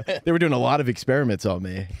 yeah. They were doing a lot of experiments on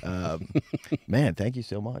me. Man, thank you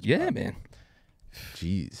so much. Yeah, man.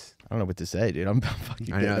 Jeez. I don't know what to say, dude. I'm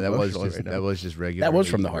fucking. I know getting that was emotional just right now. that was just regular. That was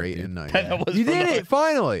from the heart, great dude. and nice. That was You from did the it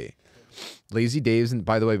finally. Lazy Dave's, and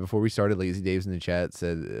by the way, before we started, Lazy Dave's in the chat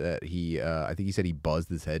said that I think he said he buzzed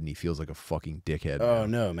his head and he feels like a fucking dickhead. Oh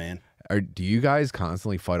no, man. Do you guys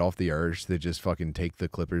constantly fight off the urge to just fucking take the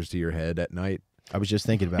clippers to your head at night? I was just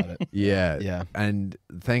thinking about it. Yeah, Yeah. And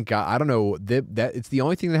thank God, I don't know that it's the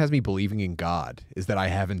only thing that has me believing in God is that I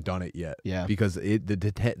haven't done it yet. Yeah. because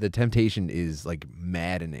the temptation is like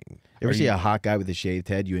maddening. Ever see a hot guy with a shaved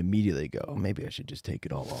head? You immediately go, oh, maybe I should just take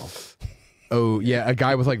it all off. Oh yeah, a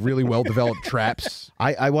guy with like really well developed traps.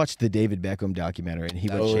 I watched the David Beckham documentary, and he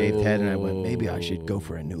went shaved head, and I went, maybe I should go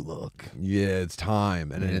for a new look. Yeah, it's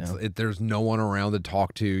time, and there's no one around to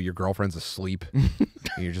talk to. Your girlfriend's asleep, and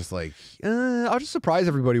you're just like, I'll just surprise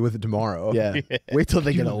everybody with it tomorrow. Yeah. Wait till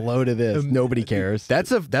they get a load of this. Nobody cares.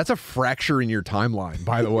 That's a fracture in your timeline,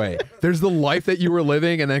 by the way. There's the life that you were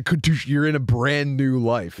living, and then you're in a brand new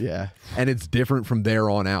life. Yeah. And it's different from there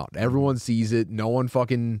on out. Everyone sees it. No one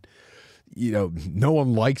fucking, no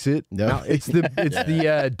one likes it. No. It's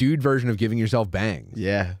the dude version of giving yourself bangs.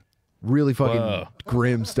 Yeah. Really fucking Whoa.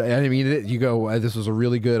 grim stuff. I mean, you go, this was a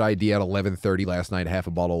really good idea at 11:30 last night, half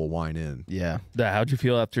a bottle of wine in. Yeah. How'd you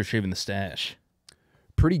feel after shaving the stash?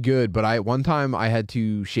 Pretty good, but one time I had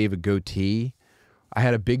to shave a goatee. I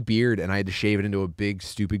had a big beard and I had to shave it into a big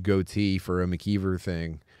stupid goatee for a McKeever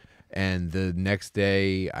thing. And the next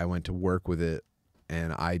day I went to work with it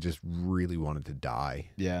and I just really wanted to die.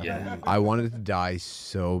 Yeah. I wanted to die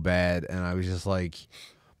so bad, and I was just like,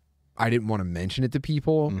 I didn't want to mention it to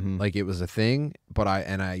people, like it was a thing, but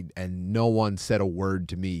and no one said a word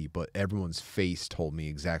to me, but everyone's face told me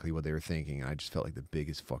exactly what they were thinking, and I just felt like the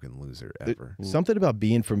biggest fucking loser ever. Something about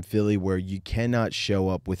being from Philly where you cannot show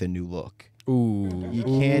up with a new look. Ooh, You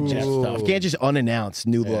can't just unannounce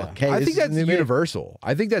new look. Hey, I this think is that's new man. universal.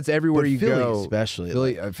 I think that's everywhere But you Philly go,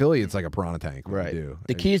 especially, Philly, it's like a piranha tank. What Right. you do.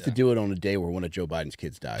 The key is to do it on a day where one of Joe Biden's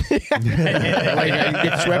kids dies. Like, I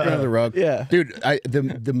get swept under the rug. Yeah. Dude,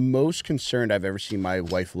 the most concerned I've ever seen my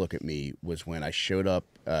wife look at me was when I showed up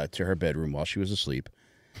to her bedroom while she was asleep.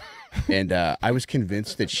 And I was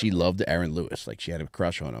convinced that she loved Aaron Lewis. Like, she had a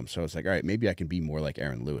crush on him. So I was like, all right, maybe I can be more like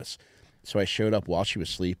Aaron Lewis. So I showed up while she was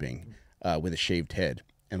sleeping with a shaved head.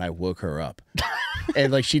 And I woke her up.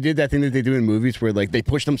 And, like, she did that thing that they do in movies where, like, they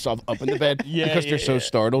push themselves up in the bed because they're so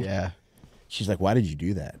startled. Yeah. She's like, why did you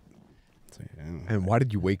do that? It's like, I don't know. And why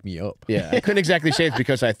did you wake me up? Yeah, I couldn't exactly say it's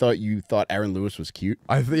because I thought you thought Aaron Lewis was cute.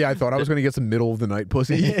 I thought I was going to get some middle of the night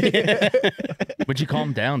pussy. Would you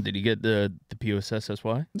calm down? Did you get the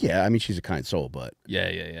POSSY? Yeah, I mean, she's a kind soul, but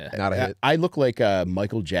Yeah. Not a hit. I look like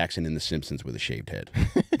Michael Jackson in The Simpsons with a shaved head.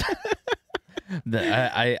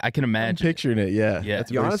 I can I'm imagine. picturing it. Yeah. Yeah. That's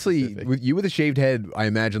You very honestly, specific. with you with a shaved head, I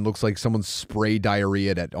imagine looks like someone sprayed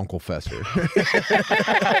diarrhea at Uncle Fester. Dude,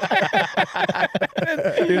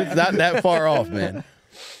 it's not that far off, man.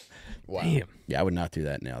 Damn. Yeah, I would not do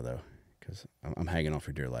that now, though, because I'm hanging on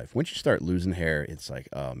for dear life. Once you start losing hair, it's like,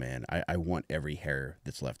 oh, man, I want every hair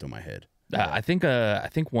that's left on my head. I think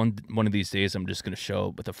one of these days I'm just gonna show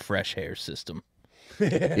up with a fresh hair system.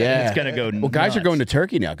 Yeah, It's gonna go. Well, guys are nuts. going to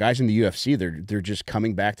Turkey now. Guys in the UFC, they're just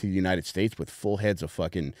coming back to the United States with full heads of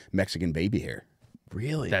fucking Mexican baby hair.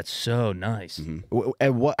 Really? That's so nice. And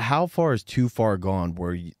how far is too far gone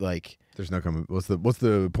where you, like, There's no coming. What's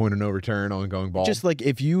the point of no return on going bald? just like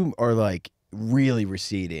if you are like really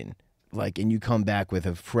receding, like, and you come back with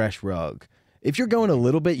a fresh rug, if you're going a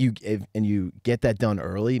little bit, and you get that done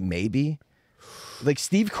early, maybe. Like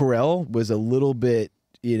Steve Carell was a little bit,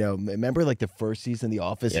 remember like the first season of The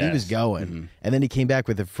Office, he was Yes. going, and then he came back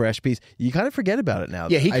with a fresh piece. You kind of forget about it now.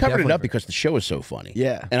 Yeah, he I covered it definitely- up because the show is so funny.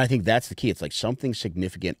 Yeah. And I think that's the key. It's like something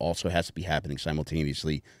significant also has to be happening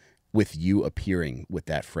simultaneously with you appearing with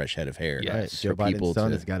that fresh head of hair. Yeah. Right, Joe for people Biden's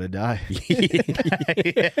son to- has got to die.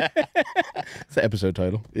 It's the episode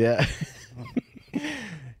title. Yeah.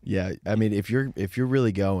 Yeah, I mean, if you're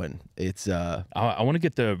really going, it's I want to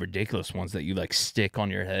get the ridiculous ones that you like stick on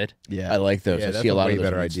your head. yeah. I like those. Yeah, I that's see a a lot way of those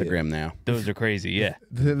on better idea. Instagram now. Those are crazy. Yeah.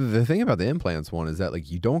 the thing about the implants one is that like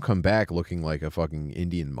you don't come back looking like a fucking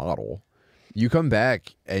Indian model. You come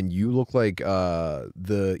back and you look like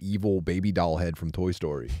the evil baby doll head from Toy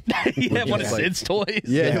Story. Yeah. One of just like- Sid's toys.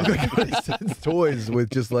 Yeah, you look like one of Sid's toys with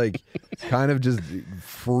just like kind of just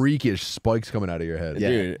freakish spikes coming out of your head. Yeah.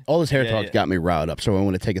 Dude, all this hair Yeah, talk yeah. got me riled up, so I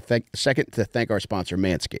want to take a second to thank our sponsor,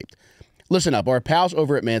 Manscaped. Listen up, our pals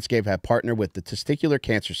over at Manscaped have partnered with the Testicular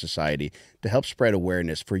Cancer Society to help spread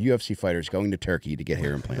awareness for UFC fighters going to Turkey to get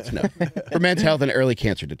hair implants. No, for men's health and early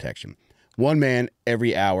cancer detection. One man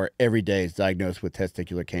every hour, every day is diagnosed with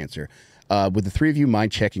testicular cancer. Would the three of you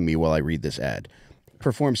mind checking me while I read this ad?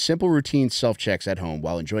 Perform simple routine self-checks at home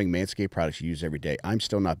while enjoying Manscaped products you use every day. I'm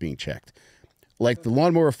still not being checked. Like the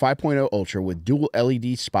Lawnmower 5.0 Ultra with dual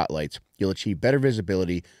LED spotlights, you'll achieve better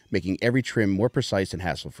visibility, making every trim more precise and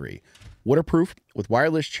hassle-free. Waterproof with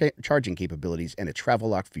wireless charging capabilities and a travel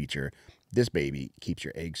lock feature, this baby keeps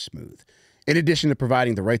your eggs smooth. In addition to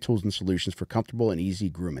providing the right tools and solutions for comfortable and easy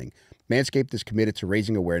grooming, Manscaped is committed to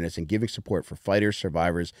raising awareness and giving support for fighters,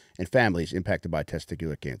 survivors, and families impacted by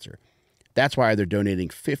testicular cancer. That's why they're donating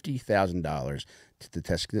 $50,000 to the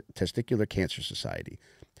Testicular Cancer Society.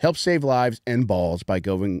 Help save lives and balls by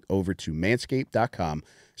going over to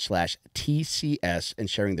manscaped.com/TCS and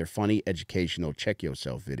sharing their funny, educational check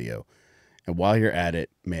yourself video. And while you're at it,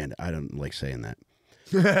 man, I don't like saying that.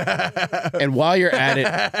 And while you're at it,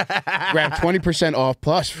 grab 20% off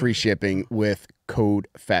plus free shipping with code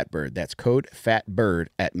FATBIRD. That's code FATBIRD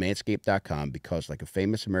at manscaped.com because, like a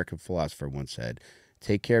famous American philosopher once said,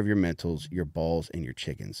 take care of your mentals, your balls, and your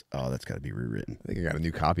chickens. Oh, that's got to be rewritten. I think I got a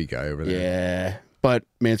new copy guy over there. Yeah. But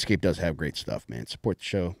Manscaped does have great stuff, man. Support the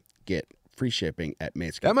show. Get free shipping at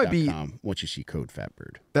manscaped.com That might be- once you see code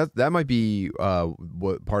FATBIRD. That might be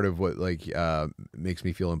what part of what like makes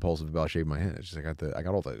me feel impulsive about shaving my head. It's just I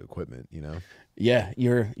got all the equipment, you know. Yeah,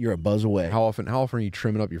 you're a buzz away. How often are you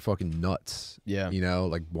trimming up your fucking nuts? Yeah. You know,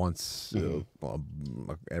 like once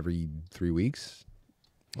every 3 weeks,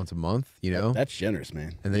 once a month. You know, That's generous,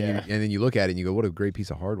 man. and then Yeah. and then you look at it and you go, what a great piece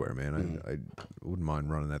of hardware, man. I wouldn't mind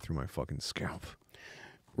running that through my fucking scalp.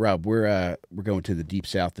 Rob, we're going to the Deep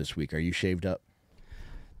South this week. Are you shaved up?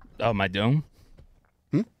 Oh, my dome?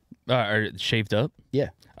 Or shaved up?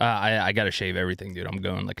 Yeah. I got to shave everything, dude. I'm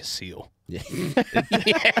going like a seal. Yeah.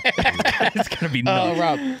 It's going to be nuts.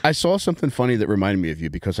 Rob, I saw something funny that reminded me of you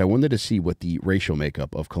because I wanted to see what the racial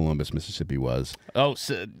makeup of Columbus, Mississippi was. Oh,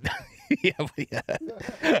 so, yeah.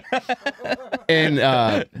 And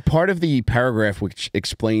part of the paragraph which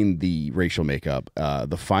explained the racial makeup,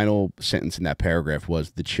 the final sentence in that paragraph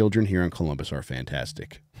was, "The children here in Columbus are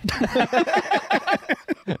fantastic."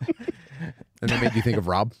 And that made you think of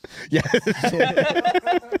Rob. Yeah.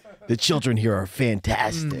 The children here are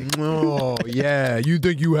fantastic. Oh yeah, you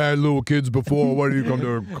think you had little kids before? Why did you come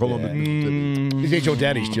to Columbus? These ain't your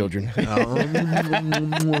daddy's children.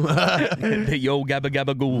 Yo, gabba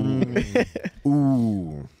gabba goo.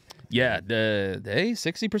 Ooh. Yeah, hey,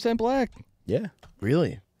 60% black. Yeah.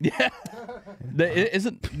 Really? Yeah.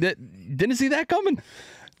 Didn't see that coming.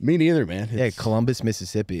 Me neither, man. Yeah, It's- Columbus,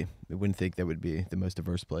 Mississippi. I wouldn't think that would be the most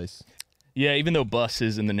diverse place. Yeah, even though bus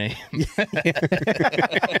is in the name.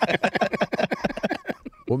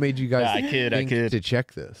 What made you guys I kid. to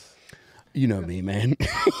check this? You know me, man.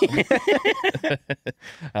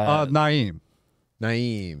 Naeem.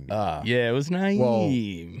 Naeem. Yeah, it was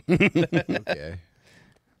Naeem. Okay.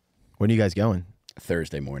 When are you guys going?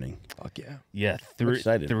 Thursday morning. Fuck yeah. Yeah,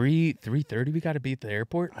 excited. 3:30. We got to be at the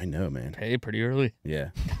airport. I know, man. Hey, pretty early. Yeah.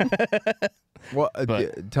 Well,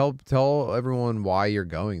 But- tell everyone why you're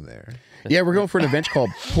going there. Yeah, we're going for an event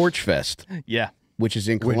called Porch Fest, Yeah. which is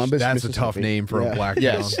in Columbus, that's a tough Mississippi. name for a black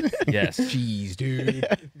Yes. town. Yes. Jeez, dude.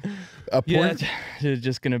 A Yeah, porch, it's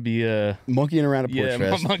just gonna be a monkeying around a Porch yeah,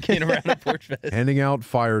 Fest. monkeying around a porch fest. Handing out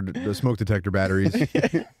the smoke detector batteries.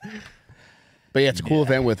 But yeah, it's a cool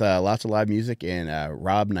event with lots of live music, and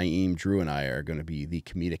Rob, Naeem, Drew, and I are going to be the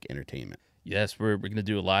comedic entertainment. Yes, we're gonna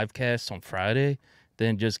do a live cast on Friday,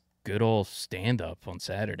 then just good old stand up on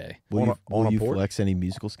Saturday. On a Will you porch? flex any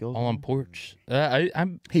musical skills? All on porch.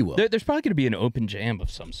 I'm. He will. There's probably gonna be an open jam of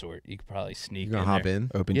some sort. You could probably sneak. You gonna hop there.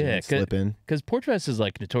 in? Open Yeah, jam, slip in. Because Porch Fest is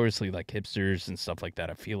like notoriously like hipsters and stuff like that.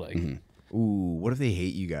 I feel like. Ooh, what if they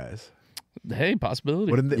hate you guys? Hey, possibility.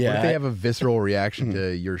 What if they, Yeah, have a visceral reaction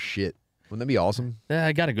to your shit? Wouldn't that be awesome?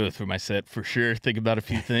 I got to go through my set for sure. Think about a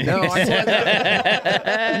few things. No,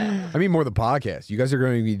 I mean more the podcast. You guys are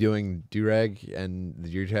going to be doing Durag and the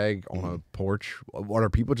Deer Tag on a porch. What are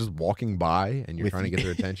people just walking by and you're trying to get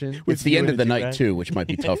their attention? It's the you end and of the a night, do-rag? too, which might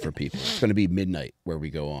be tough for people. It's going to be midnight where we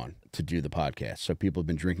go on to do the podcast. So people have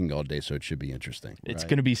been drinking all day, so it should be interesting. It's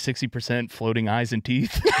going to be 60% floating eyes and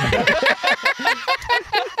teeth.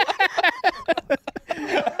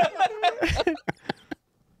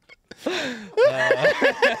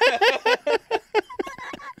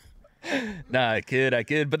 Nah, I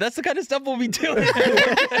kid. But that's the kind of stuff we'll be doing.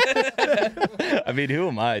 I mean, who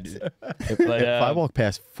am I, dude? If But, I walk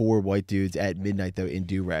past 4 white dudes at midnight though in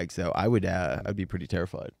do-rags though, I'd be pretty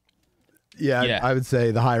terrified. Yeah, Yeah. I would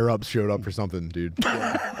say the higher ups showed up for something, dude.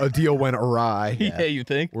 A deal went awry. Yeah, you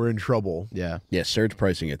think? We're in trouble. Yeah. Yeah, surge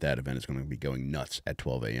pricing at that event is going to be going nuts at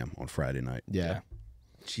 12 a.m. on Friday night. Yeah.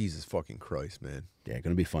 Jesus fucking Christ, man. Yeah, going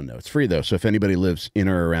to be fun, though. It's free, though. So if anybody lives in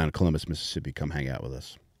or around Columbus, Mississippi, come hang out with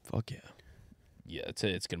us. Fuck yeah. Yeah,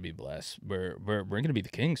 it's gonna be a blast. We're gonna be the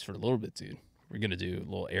kings for a little bit, dude. We're gonna do a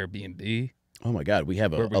little Airbnb. Oh, my God. We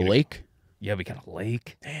have Where a we gonna- lake. Yeah, we got a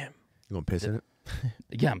lake. You gonna piss in it?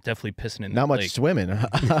 Yeah, I'm definitely pissing in Not that much lake. swimming.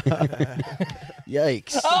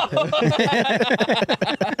 Yikes.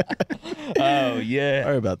 Oh yeah,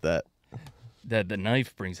 Sorry about that. that the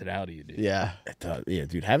knife brings it out of you, dude. Yeah. Yeah,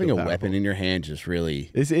 dude. Having a weapon in your hand just really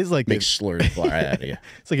This is like makes slurs fly out of you.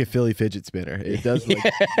 it's like a Philly fidget spinner. It does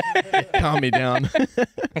like calm me down.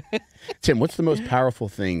 Tim, what's the most powerful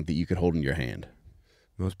thing that you could hold in your hand?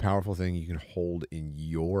 Most powerful thing you can hold in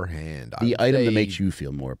your hand. I The would item that say- makes you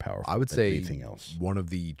feel more powerful. I would than say anything else. one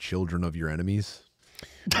of the children of your enemies.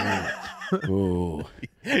 Ooh.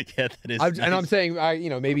 Yeah, that is. And I'm nice. saying,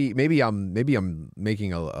 maybe I'm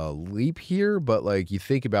making a leap here, but like you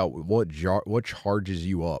think about what charges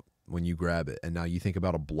you up when you grab it, and now you think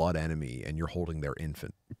about a blood enemy, and you're holding their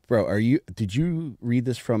infant. Bro, did you read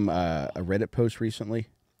this from a Reddit post recently?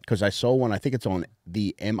 Because I saw one, I think it's on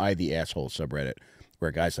the Am I the Asshole subreddit, where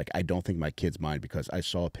a guy's like, I don't think my kid's mine because I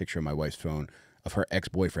saw a picture on my wife's phone of her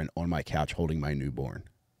ex-boyfriend on my couch holding my newborn.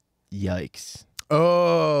 Yikes.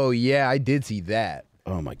 Oh, yeah, I did see that.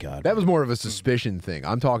 Oh my God. That was more of a suspicion thing.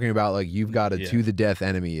 I'm talking about like you've got a to the death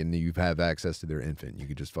enemy and you have access to their infant. You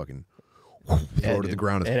could just fucking throw it to the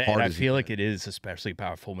ground as hard and I as feel like it is especially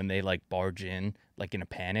powerful when they like barge in like in a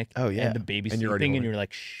panic. Oh, yeah. And the baby's And you're sleeping, already and you're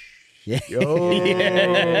like, shh. Yeah. Oh,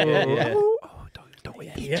 Yeah. don't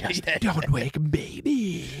wake don't wake him,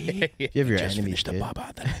 baby. You have your Just enemy, finished the kid.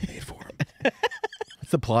 baba that I made for him.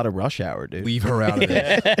 It's the plot of Rush Hour, dude. Leave her out of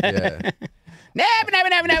it. Yeah. Never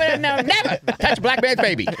touch a black man's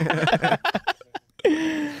baby.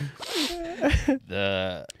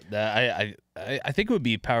 I think it would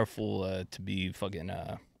be powerful to be fucking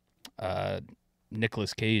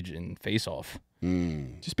Nicolas Cage in Face Off.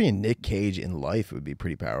 Just being Nick Cage in life would be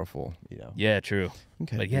pretty powerful, you know. Yeah, true.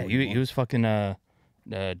 Okay. But yeah, he was fucking John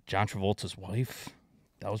Travolta's wife.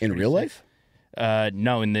 That was In pretty real sick. life?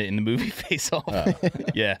 No, in the movie Face Off.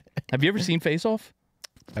 Yeah. Have you ever seen Face Off?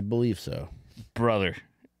 I believe so. Brother,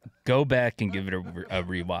 go back and give it a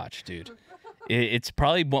rewatch, dude. It's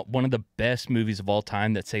probably one of the best movies of all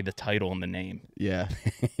time that say the title and the name. Yeah.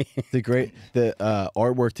 The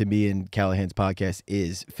artwork to me in Callahan's podcast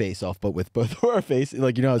is Face Off, but with both of our faces.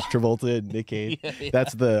 Like, you know, it's Travolta and Nick Cage.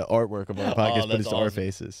 That's the artwork of our podcast, but that's it's our awesome.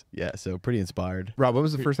 faces. Yeah, so pretty inspired. Rob, when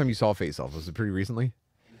was the first time you saw Face Off? Was it pretty recently?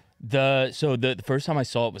 The first time I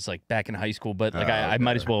saw it was like back in high school, but like I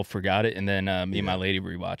might as well forgot it, and then me and my lady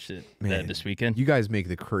rewatched it this weekend. You guys make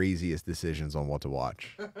the craziest decisions on what to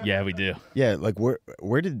watch. Yeah, we do. Yeah, like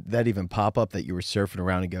where did that even pop up that you were surfing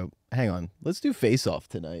around and go, hang on, let's do Face Off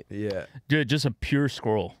tonight? Yeah. Dude, just a pure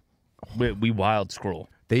scroll. We wild scroll.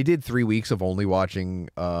 They did 3 weeks of only watching,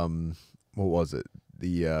 what was it?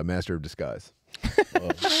 The Master of Disguise.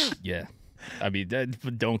 Yeah. I mean,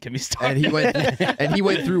 don't get me started. And he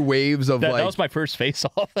went through waves of that like was my first Face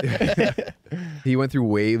Off. he went through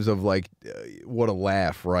waves of like what a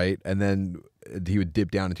laugh, right? And then he would dip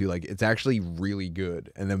down into like it's actually really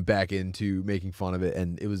good, and then back into making fun of it,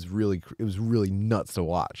 and it was really nuts to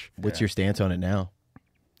watch. What's your stance on it now?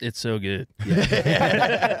 It's so good.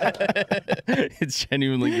 It's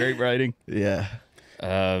genuinely great writing. Yeah.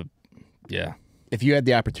 Yeah. If you had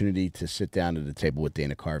the opportunity to sit down at a table with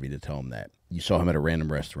Dana Carvey to tell him that you saw him at a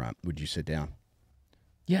random restaurant, would you sit down?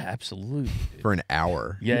 Yeah, absolutely. For an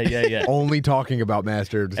hour. Yeah. Only talking about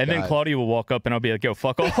Master of Disguise. And then Claudia will walk up and I'll be like, yo,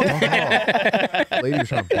 fuck off. Lady's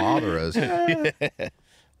trying to bother us.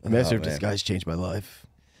 Master of man. Disguise changed my life.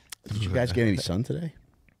 Did you guys get any sun today?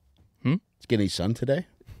 Hmm? Did you get any sun today?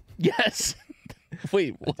 Yes.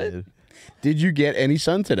 Wait, what? Did you get any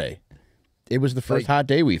sun today? It was the first hot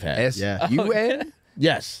day we've had. S-U-N?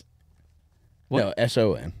 Yes. What? No,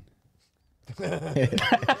 S-O-N.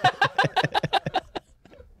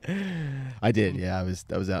 I did, yeah. I was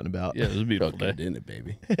out and about. Yeah, it was a beautiful Fucking day. didn't it,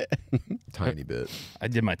 baby? Tiny bit. I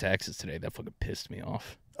did my taxes today. That fucking pissed me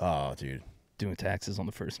off. Oh, dude. Doing taxes on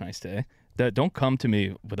the first nice day. Don't come to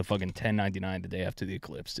me with a fucking $10.99 the day after the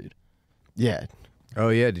eclipse, dude. Yeah. Oh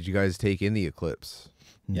yeah, did you guys take in the eclipse?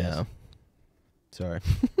 Yeah. Sorry.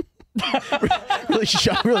 really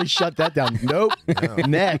shut that down. Nope.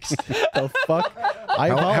 Next. The fuck?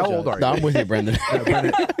 How old are you? No, I'm with you, Brendan.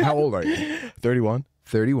 Brendan, how old are you? 31.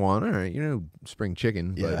 31. All right, you know, spring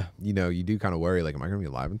chicken, but Yeah. you know, you do kind of worry like, am I going to be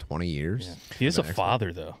alive in 20 years? He is a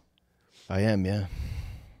father, though. I am, yeah.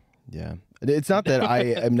 Yeah. It's not that I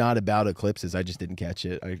am not about eclipses. I just didn't catch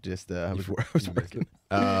it. I just I was working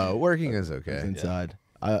Working is okay. inside.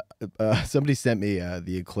 Somebody sent me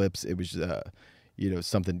the eclipse. It was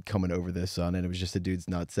something coming over the sun, and it was just a dude's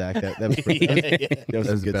nutsack. That was pretty, that was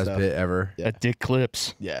some That's the good best stuff. bit ever. Yeah. A dick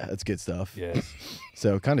clips. Yeah, that's good stuff. Yes.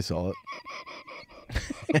 So kind of saw it.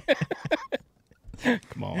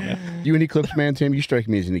 Come on. Man. You an eclipse man, Tim? You strike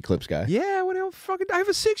me as an eclipse guy. Yeah, when I have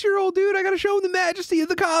a 6-year-old dude, I got to show him the majesty of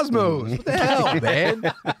the cosmos. What the hell,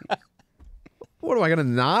 man? What am I gonna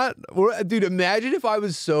not? Dude, imagine if I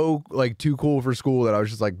was so like too cool for school that I was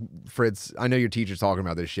just like, Fritz, I know your teacher's talking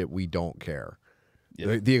about this shit. We don't care.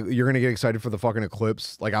 Yeah. You're gonna get excited for the fucking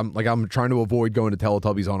eclipse. I'm trying to avoid going to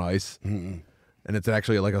Teletubbies on ice, and it's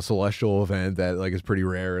actually like a celestial event that like is pretty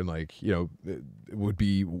rare and like it would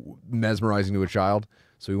be mesmerizing to a child.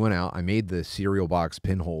 So we went out. I made the cereal box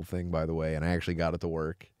pinhole thing, by the way, and I actually got it to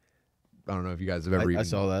work. I don't know if you guys have ever I even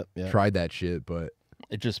saw that. Yeah. tried that shit, but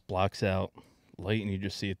It just blocks out light and you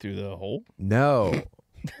just see it through the hole. no.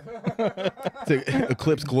 It's an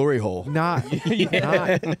eclipse glory hole. Not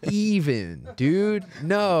even, dude.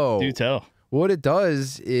 No. Do tell. What it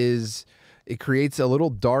does is it creates a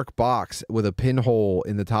little dark box with a pinhole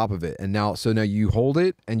in the top of it. And now you hold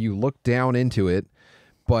it and you look down into it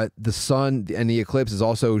but the sun and the eclipse is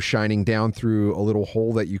also shining down through a little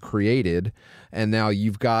hole that you created, and now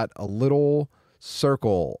you've got a little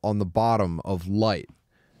circle on the bottom of light,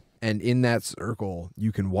 and in that circle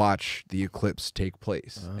you can watch the eclipse take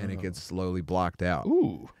place, and it gets slowly blocked out.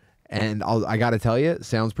 Ooh. And I gotta tell you, it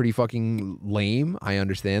sounds pretty fucking lame. I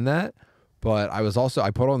understand that. But I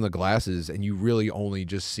put on the glasses, and you really only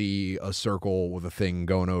just see a circle with a thing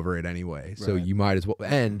going over it anyway. So you might as well.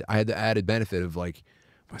 And I had the added benefit of, like,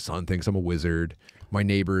 my son thinks I'm a wizard. My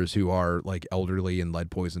neighbors, who are like elderly and lead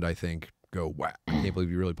poisoned, I think, go, wow, I can't believe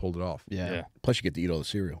you really pulled it off. Yeah. Plus, you get to eat all the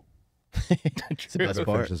cereal. It's the best Better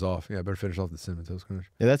part. finish this off. Yeah, I better finish off the Cinnamon Toast Crunch.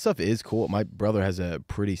 Yeah, that stuff is cool. My brother has a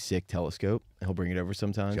pretty sick telescope. He'll bring it over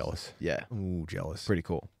sometimes. Jealous. Yeah. Ooh, jealous. Pretty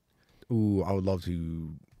cool. Ooh, I would love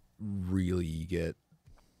to really get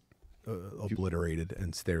obliterated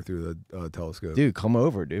and stare through the telescope. Dude, come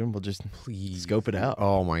over, dude. We'll just Please. scope it out.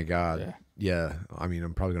 Oh my God. Yeah. I mean,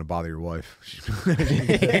 I'm probably going to bother your wife.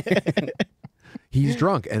 He's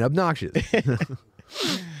drunk and obnoxious.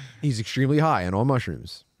 He's extremely high and on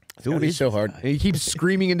mushrooms. It's gonna be so hard. And he keeps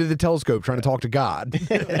screaming into the telescope trying to talk to God.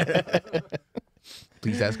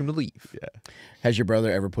 Please ask him to leave. Yeah. Has your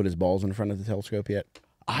brother ever put his balls in front of the telescope yet?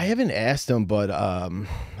 I haven't asked him, but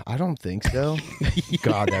I don't think so.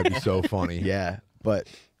 God, that'd be so funny. Yeah, but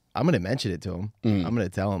I'm gonna mention it to him. I'm gonna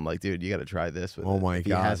tell him, like, dude, you got to try this with Oh it, my if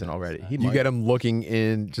God. he hasn't already. He You might. get him looking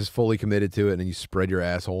in, just fully committed to it, and then you spread your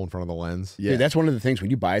asshole in front of the lens. Yeah. Dude, that's one of the things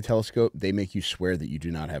when you buy a telescope, they make you swear that you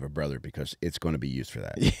do not have a brother because it's going to be used for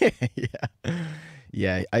that.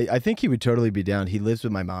 Yeah. I think he would totally be down. He lives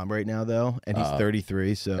with my mom right now, though, and he's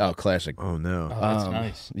 33. So Oh, classic. Oh, no. Oh, that's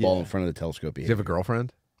nice. Ball in front of the telescope. Does he have a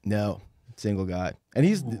girlfriend? no, single guy, and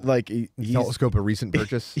he's like he's Telescope a recent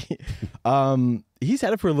purchase? he's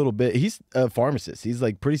had it for a little bit. He's a pharmacist. He's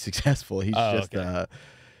like pretty successful. He's Oh, just okay.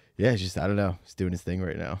 yeah, he's just, I don't know. He's doing his thing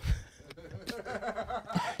right now.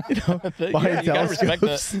 You know, Yeah, buying you gotta respect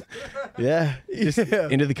telescopes. Yeah, just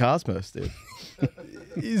into the cosmos, dude.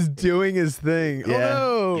 He's doing his thing. Yeah.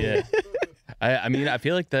 Oh, no. Yeah. I mean, I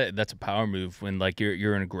feel like that's a power move when, like,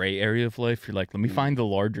 you're in a gray area of life. You're like, let me find the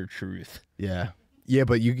larger truth. Yeah. Yeah,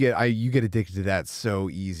 but you get addicted to that so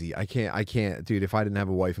easy. I can't, dude. If I didn't have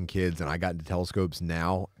a wife and kids and I got into telescopes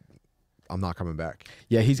now, I'm not coming back.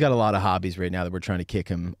 Yeah, he's got a lot of hobbies right now that we're trying to kick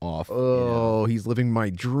him off. Oh, he's living my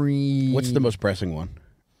dream. What's the most pressing one?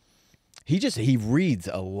 He reads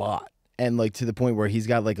a lot, and like to the point where he's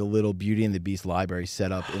got like a little Beauty and the Beast library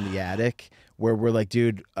set up in the attic where we're like,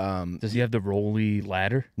 dude, Does he have the rolly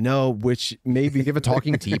ladder? no, which maybe You have a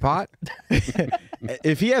talking teapot?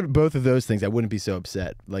 if he had both of those things, I wouldn't be so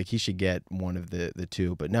upset. Like, he should get one of the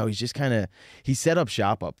two. But no, he's just kind of, he set up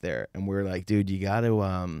shop up there, and we're like, dude, you got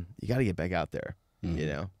to get back out there, you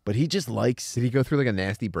know. But he just likes. Did he go through like a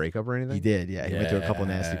nasty breakup or anything? He did, yeah. He went through a couple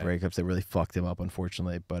nasty breakups that really fucked him up,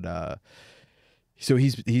 unfortunately. But so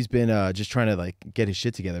he's been just trying to like get his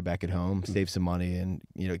shit together back at home, save some money, and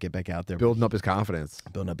get back out there, Building up his confidence.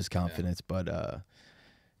 building up his confidence. But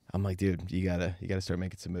I'm like, dude, you gotta start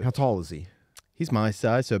making some moves. How tall is he? He's my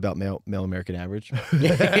size, so about male American average.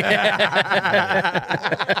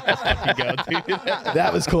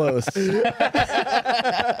 That was close.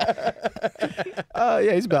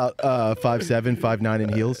 Yeah, he's about 5'7", 5'9"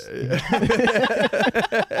 in heels.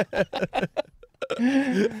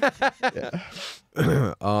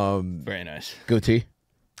 Very nice. Goatee?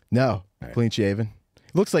 No, clean shaven.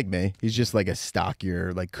 Looks like me. He's just like a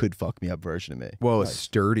stockier, like could fuck me up version of me. Whoa,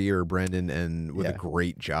 sturdier Brendan, and with a Yeah.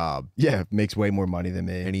 great job. Yeah, makes way more money than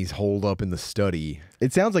me. And he's holed up in the study.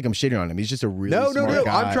 It sounds like I'm shitting on him. He's just a really smart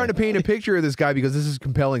guy. I'm trying to paint a picture of this guy because this is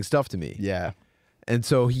compelling stuff to me. Yeah. And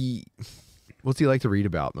so what's he like to read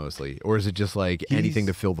about mostly? Or is it just like anything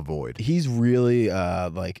to fill the void? He's really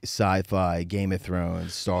like sci-fi, Game of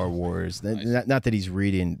Thrones, Star Wars. Not that he's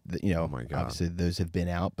reading, Oh my God. obviously those have been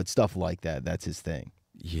out, but stuff like that, that's his thing.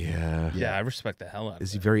 Yeah. Yeah, I respect the hell out of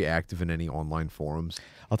Is he it. very active in any online forums?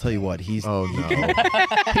 I'll tell you what, he's Oh no.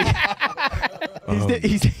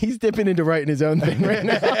 he's dipping into writing his own thing right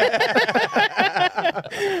now.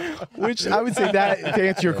 Which I would say that, to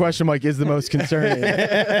answer your question, Mike, is the most concerning.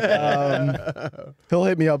 He'll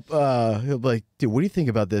hit me up. He'll be like, dude, what do you think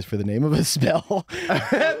about this for the name of a spell?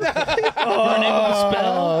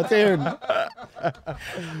 Oh, dude.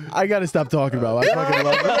 I got to stop talking about it. I fucking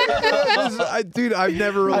love it. Dude, I've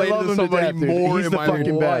never I related love to him to somebody death, dude. more He's in the my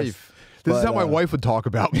fucking best. life. This is But, how my wife would talk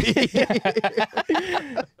about me.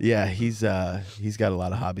 Yeah, he's got a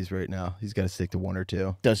lot of hobbies right now. He's got to stick to one or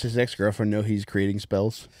two. Does his ex-girlfriend know he's creating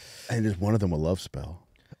spells? And is one of them a love spell?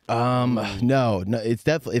 No, it's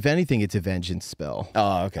definitely. If anything, it's a vengeance spell.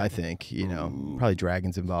 Oh, okay. I think probably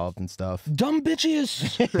dragons involved and stuff. Dumb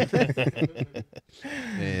bitches.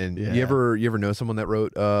 And Yeah. you ever know someone that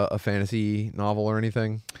wrote a fantasy novel or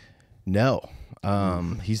anything? No,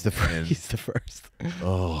 he's the first. He's the first.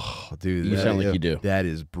 Oh, dude, You sound like you do. That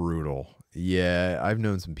is brutal. Yeah, I've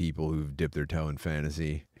known some people who've dipped their toe in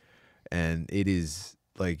fantasy, and it is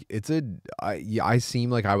like I seem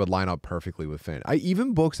like I would line up perfectly with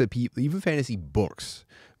even books that even fantasy books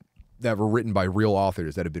that were written by real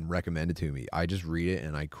authors that have been recommended to me. I just read it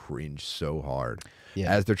and I cringe so hard. Yeah.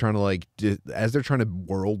 As they're trying to as they're trying to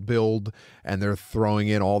world build and they're throwing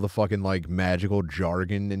in all the fucking like magical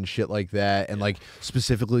jargon and shit like that, and like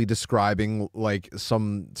specifically describing like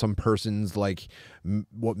some person's like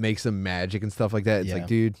what makes them magic and stuff like that. It's like,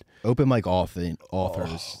 dude, Open mic authors.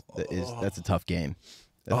 That's a tough game.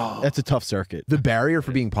 That's a tough circuit. the barrier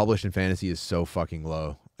for being published in fantasy is so fucking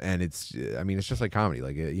low. And it's just like comedy.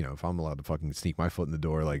 Like, if I'm allowed to fucking sneak my foot in the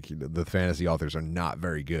door, like the fantasy authors are not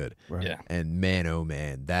very good. Right. Yeah. And man, oh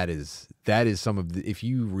man, that is some of the, if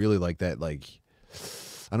you really like that, like,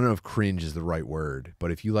 I don't know if cringe is the right word, but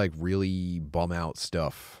if you like really bum out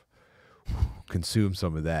stuff, consume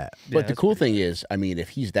some of that. But the cool thing is, I mean, if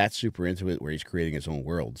he's that super into it where he's creating his own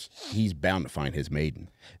worlds, he's bound to find his maiden.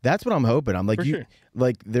 That's what I'm hoping. I'm like, For sure.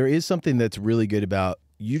 like there is something that's really good about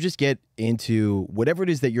you just get into whatever it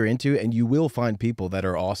is that you're into, and you will find people that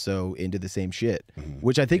are also into the same shit,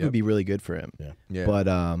 which I think would be really good for him. Yeah.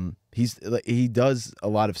 But he does a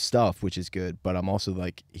lot of stuff, which is good. But I'm also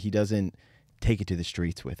like, he doesn't take it to the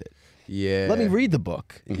streets with it. Yeah. Let me read the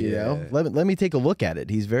book. You Yeah. know, let me take a look at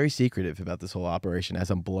it. He's very secretive about this whole operation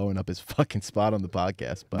as I'm blowing up his fucking spot on the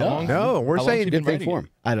podcast. But No, we're How long's saying he been writing form.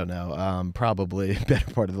 I don't know. Probably a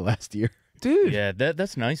better part of the last year. dude, Yeah,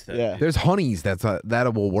 that's nice though. Yeah. there's honeys that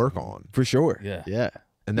it will work on. For sure. Yeah. Yeah.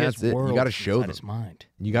 And He has that's it. You worlds got to show inside them. his mind.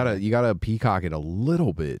 You gotta peacock it a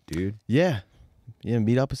little bit, dude. Yeah. Yeah.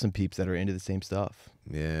 Meet up with some peeps that are into the same stuff.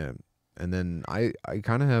 Yeah. And then I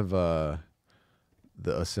kind of have a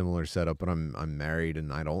similar setup, but I'm married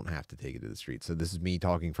and I don't have to take it to the street. So this is me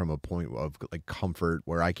talking from a point of like comfort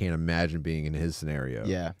where I can't imagine being in his scenario.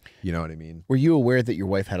 Yeah. You know what I mean? Were you aware that your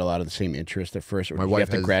wife had a lot of the same interests at first, or My did you wife have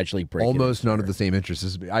to has gradually break almost it none of the same interests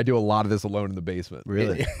as me. I do a lot of this alone in the basement.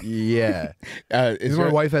 Really? Yeah. Is If my there,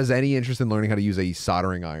 wife has any interest in learning how to use a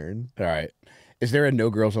soldering iron, all right. Is there a no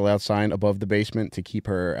girls allowed sign above the basement to keep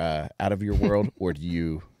her out of your world, or do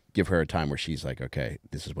you give her a time where she's like, okay,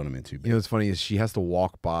 this is what I'm into? you know what's funny is she has to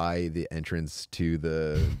walk by the entrance to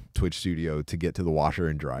the Twitch studio to get to the washer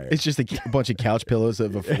and dryer. It's just a bunch of couch pillows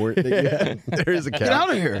of a fort that you have. There is a couch. Get out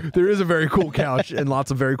of here. There is a very cool couch and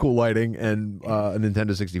lots of very cool lighting and a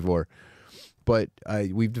Nintendo 64. But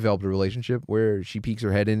we've developed a relationship where she peeks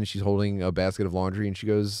her head in and she's holding a basket of laundry and she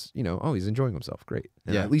goes, oh, he's enjoying himself. Great.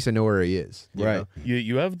 And Yeah. at least I know where he is. you Right. know?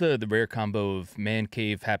 You have the rare combo of man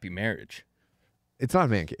cave happy marriage. It's not a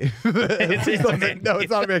man cave. It's a man No,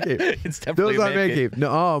 it's not a man cave. It's No, definitely it's not a man cave.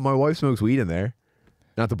 No, my wife smokes weed in there.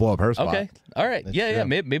 Not to blow up her spot. Okay. All right. That's Yeah. true.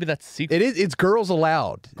 Maybe that's the secret. It is. It's girls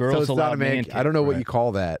allowed. Girls so it's not allowed a man. man I don't know what cave, you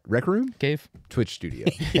call that. Rec room, Cave. Twitch studio.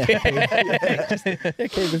 That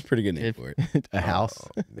cave is a pretty good name for it. A house.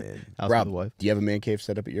 Man, House Rob, with a wife. do you have a man cave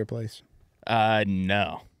set up at your place?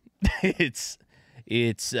 No. it's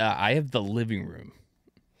I have the living room.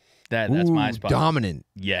 That's my Ooh, spot. dominant.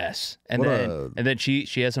 Yes. And What then she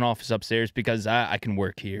has an office upstairs because I can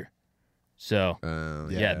work here. So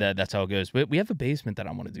Yeah. that's how it goes. We have a basement that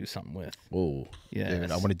I want to do something with. Oh, Yeah.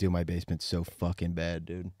 Dude, I want to do my basement so fucking bad,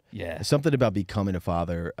 dude. Yeah. Something about becoming a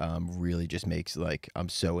father really just makes like I'm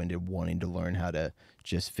so into wanting to learn how to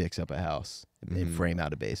just fix up a house and frame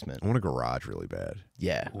out a basement. I want a garage really bad.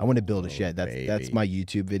 Yeah, I want to build a shed. That's baby. my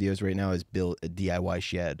YouTube videos right now is build a DIY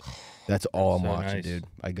shed. That's all I'm So watching, nice. dude.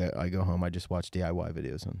 I go home. I just watch DIY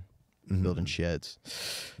videos on building sheds.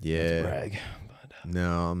 Yeah. Brag.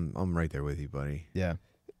 No, I'm right there with you, buddy. Yeah.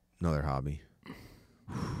 Another hobby.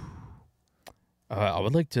 I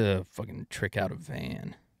would like to fucking trick out a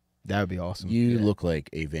van. That would be awesome. you look like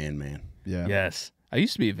a van man. Yeah. Yes. I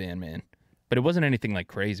used to be a van man, but it wasn't anything like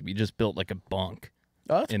crazy. We just built like a bunk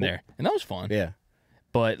in there, and that was fun. Yeah.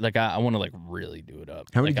 But like I want to like really do it up.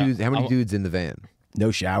 How many Like, dudes? How many dudes in the van? No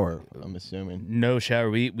shower, I'm assuming. No shower.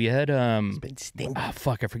 We had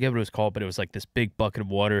fuck, I forget what it was called, but it was like this big bucket of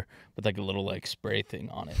water with like a little like spray thing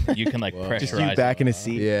on it. You can like pressurize. Just you back in a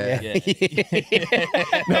seat. Yeah. Yeah.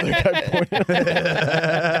 Another guy pointing.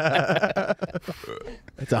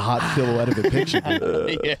 That's a hot silhouette of a picture.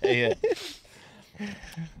 Dude. yeah.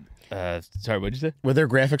 Sorry, what'd you say? Were there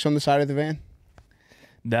graphics on the side of the van?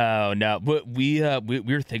 No. But we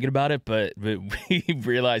were thinking about it, but we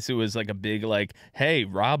realized it was like a big like, hey,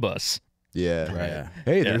 rob us. Yeah. Right.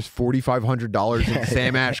 Hey, there's $4,500 in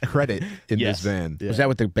Sam Ash credit in this van. Was that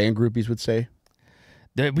what the band groupies would say?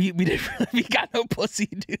 We didn't we got no pussy,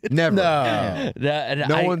 dude. Never. No.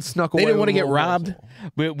 No one snuck away. They didn't want to with get a little robbed.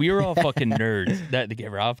 We were all fucking nerds. That to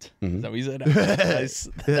get robbed. Is that what you said? Nice.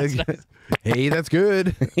 That's nice. Hey, that's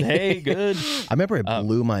good. Hey, good. I remember it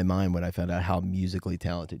blew my mind when I found out how musically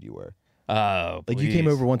talented you were. Oh, Like you came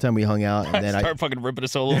over one time, we hung out, and then start fucking ripping a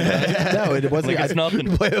solo. No, it wasn't. Like it's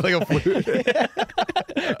nothing. Play it like a flute.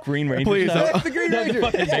 Green Ranger. Please, style. the Green The Ranger.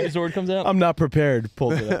 fucking Megazord comes out. I'm not prepared.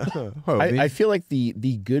 Pull it up. I feel like the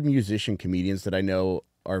good musician comedians that I know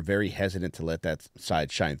are very hesitant to let that side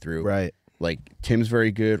shine through. Right. Like Tim's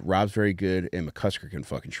very good, Rob's very good, and McCusker can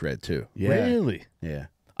fucking shred too. Really? Yeah.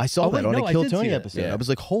 I saw Oh, that wait, on no, a I Kill did see Tony that. episode. Yeah. I was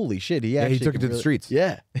like, holy shit, he Yeah, actually he took it can to the really- streets.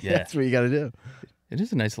 Yeah. Yeah. That's what you got to do. It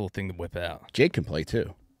is a nice little thing to whip out. Jake can play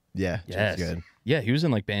too. Yeah. Yes. That's good. Yeah, he was in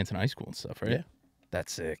like bands in high school and stuff, right? Yeah.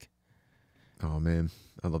 That's sick. Oh man,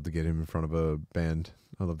 I'd love to get him in front of a band.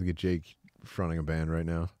 I'd love to get Jake fronting a band right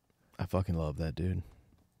now. I fucking love that dude.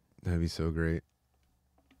 That'd be so great.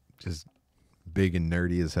 Just big and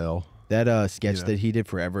nerdy as hell. That sketch Yeah. that he did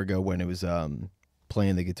forever ago when it was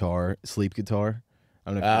playing the guitar, sleep guitar.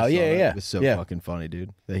 I don't know if Oh, you saw yeah, that. yeah. It was so Yeah. fucking funny, dude.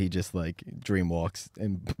 That he just like dream walks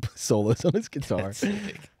and solos on his guitar. That's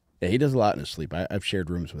sick. Yeah, he does a lot in his sleep. I've shared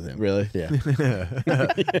rooms with him. Really? Yeah.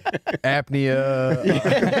 Apnea.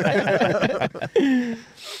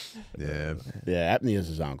 Yeah. Yeah, apnea is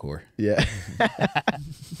his encore. Yeah.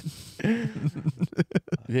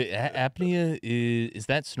 Apnea is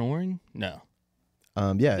that snoring? No.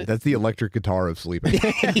 Yeah. That's the electric guitar of sleeping.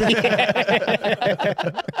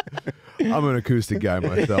 I'm an acoustic guy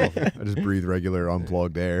myself. I just breathe regular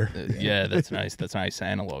unplugged air. Yeah, that's nice. That's nice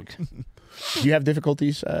analog. Do you have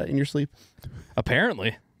difficulties in your sleep?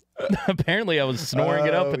 Apparently. Apparently I was snoring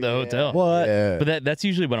it up at the hotel. What? Yeah. But that's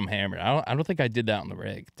usually when I'm hammered. I don't think I did that on the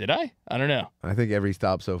rig. Did I? I don't know. I think every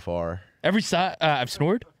stop so far. Every side I've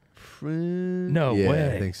snored? No yeah,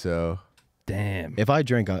 way. I think so. Damn. If I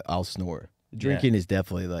drink, I'll snore. Drinking is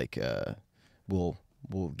definitely like will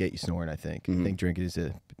get you snoring. I think. I think drinking is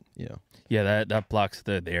Yeah, that blocks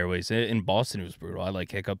the airways. In Boston, it was brutal. I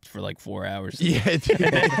like hiccuped for like 4 hours. Yeah, dude.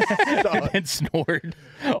 And snored.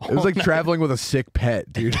 It was like traveling with a sick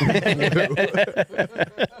pet, dude. And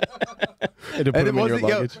it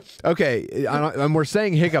wasn't, okay, and we're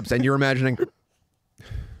saying hiccups, and you're imagining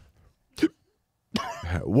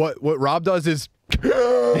what Rob does is.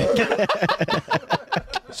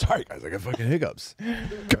 Sorry, guys, I got fucking hiccups.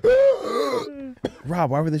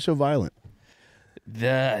 Rob, why were they so violent?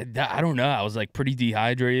 I don't know. I was like pretty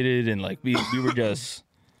dehydrated and like we were just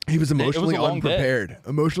He was emotionally long day. unprepared.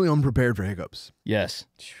 Emotionally unprepared for hiccups. yes.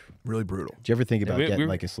 Really brutal. Did you ever think about we- getting we-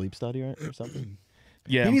 like a sleep study or something?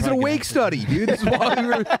 Yeah. He I'm needs an probably gonna awake study, dude. This is why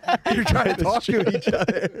we were trying to talk to each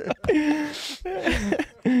other.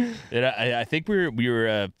 And I think we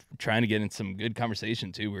were trying to get in some good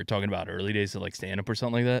conversation too. We were talking about early days of like stand up or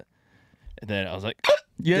something like that. And then I was like,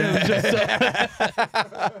 yeah, it was just,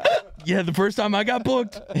 yeah, the first time I got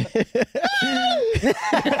booked.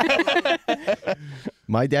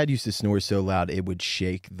 My dad used to snore so loud it would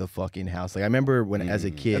shake the fucking house. Like I remember when as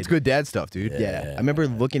a kid. That's good dad stuff, dude. Yeah, I remember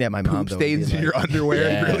looking at my mom. Poop though, and stains being in your like, underwear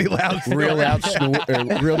and really loud. Real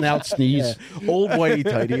loud real loud sneeze. old whitey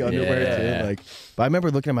tighty underwear Yeah. too. Like, but I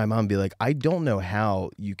remember looking at my mom and be like, I don't know how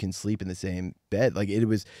you can sleep in the same bed. Like it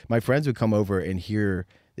was, my friends would come over and hear.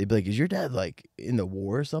 They'd be like, "Is your dad like in the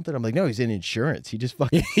war or something?" I'm like, "No, he's in insurance. He just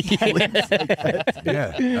fucking sleeps like that."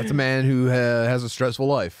 Yeah, that's a man who has a stressful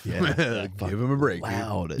life. Yeah. Give him a break. dude.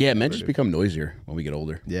 Loud. Yeah, men just become noisier when we get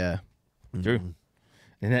older. Yeah. True.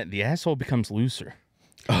 And that the asshole becomes looser.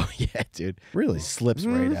 Oh yeah, dude. Really? Slips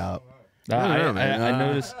right out. I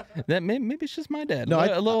noticed that maybe it's just my dad. No,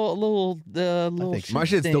 a little think so.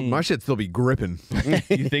 My shit still be gripping.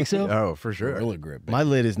 You think so? Oh, for sure. Gorilla grip. My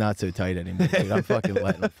lid is not so tight anymore. Dude. I'm fucking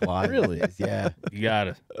letting it fly. Really? Yeah. You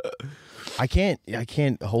gotta. I can't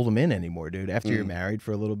hold them in anymore, dude. After you're married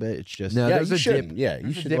for a in bit, it's just No, Yeah, there's you a shouldn't. dip. Yeah, you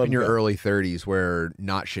There's a should dip let in your him go. early 30s where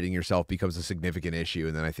not shitting yourself becomes a significant issue,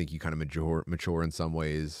 and then I think you kind of mature in some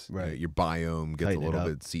ways. Right. Your biome gets Tighten a it little up.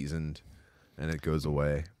 bit seasoned, and it goes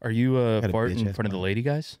away. Are you a farting in bitch-ass front of the lady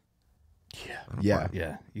guys? yeah,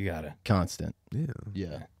 Yeah, you gotta. constant. Yeah.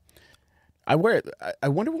 Yeah. I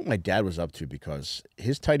wonder what my dad was up to because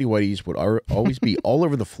his tighty whities would always be all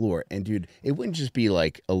over the floor, and dude, it wouldn't just be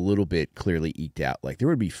like a little bit clearly eked out. Like there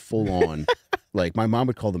would be full on, like my mom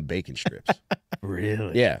would call them bacon strips.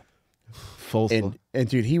 Really? Yeah, Full and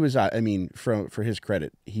dude, he was. I mean, for his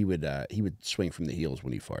credit, he would swing from the heels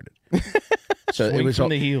when he farted. So Swing it was from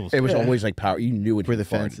the heels. It was always like power. You knew it For the he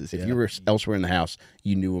farted. fences, If yeah. you were elsewhere in the house,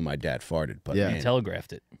 you knew when my dad farted. But Yeah. man,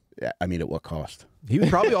 Telegraphed it. I mean, at what cost? He was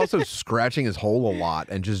probably also scratching his hole a lot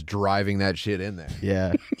and just driving that shit in there.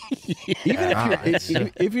 Yeah.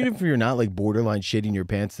 Even if you're not like borderline shitting your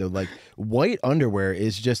pants though, like white underwear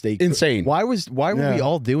is just Insane. Why were we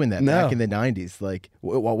all doing that No. back in the 90s? Like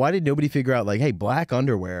why did nobody figure out like, hey, black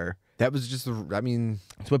underwear? That was just, I mean,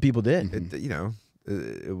 That's what people did.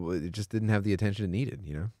 it just didn't have the attention it needed,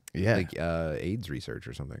 Yeah. Like AIDS research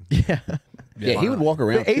or something. Yeah. Yeah, he would walk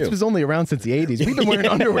around. But AIDS too. was only around since the 80s. We've been wearing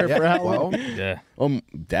underwear for how long? Yeah.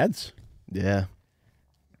 Dads. Yeah.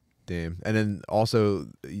 Damn. And then also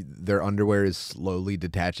their underwear is slowly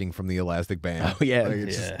detaching from the elastic band. Oh yeah. Like,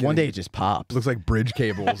 it's Yeah. just One day it just pops. looks like bridge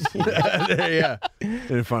cables. Yeah.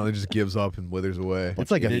 And it finally just gives up and withers away.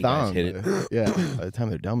 It's like a You guys thong. hit it. Yeah. By the time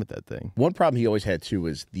they're done with that thing. One problem he always had too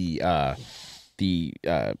was the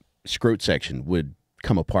scrot section would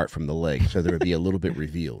come apart from the leg, so there would be a little bit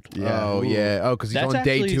revealed. Yeah. Oh, yeah. Oh, because he's That's on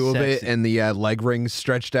day actually 2 of it sexy. and the leg rings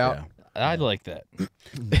stretched out. I like that.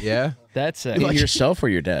 Yeah. That's Yourself or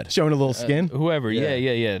your dad? Showing a little skin. whoever.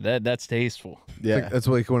 Yeah. That's tasteful. Yeah. That's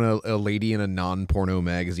like when a lady in a non-porno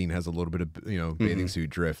magazine has a little bit of, bathing suit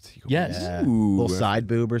drift. You go, Yes. Yeah. Ooh, Little side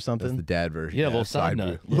boob or That's something. the dad version. Yeah, little side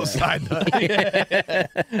nut. boob. Little side nut.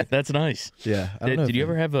 That's nice. Yeah. I don't know Did if you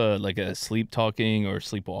ever have a sleep talking or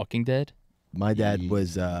sleepwalking dad? My dad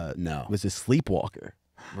was No. was a sleepwalker.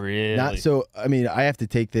 Really? Not so. I mean, I have to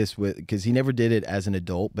take this with because he never did it as an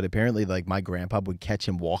adult, but apparently, like my grandpa would catch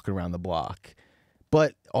him walking around the block.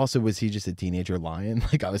 But also, was he just a teenager lying?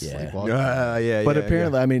 Like I was sleepwalking. Yeah. But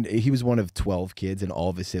apparently, I mean, he was one of 12 kids, and all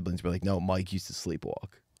of his siblings were like, "No, Mike used to sleepwalk."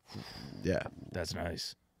 Yeah. That's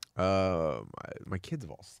nice. My kids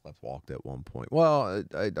have all sleepwalked at one point. Well,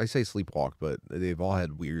 I say sleepwalk, but they've all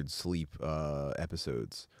had weird sleep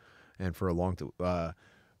episodes, and for a long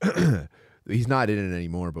time, he's not in it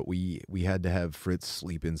anymore. But we had to have Fritz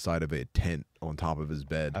sleep inside of a tent on top of his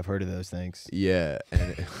bed. I've heard of those things. Yeah,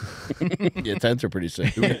 and Yeah, tents are pretty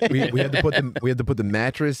sick. we had to put the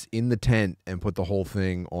mattress in the tent and put the whole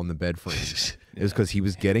thing on the bed frame. It was because he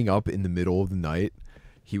was getting up in the middle of the night.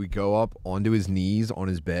 He would go up onto his knees on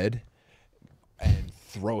his bed and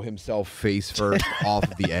throw himself face first off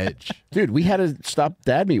of the edge. Dude, we had to stop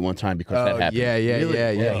dad meet one time because that happened.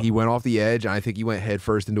 Yeah. He went off the edge, and I think he went head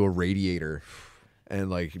first into a radiator, and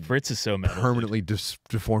like Fritz is so metal. permanently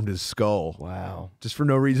deformed his skull. Wow. Just for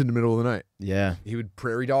no reason in the middle of the night. Yeah. He would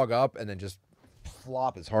prairie dog up and then just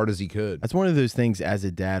flop as hard as he could. That's one of those things. As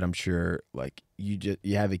a dad, I'm sure, like you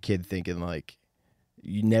have a kid thinking like.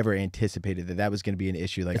 You never anticipated that was going to be an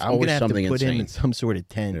issue. Like It's I'm going to always have to something put him in insane. some sort of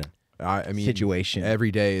tent I mean, situation. every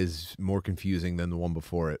day is more confusing than the one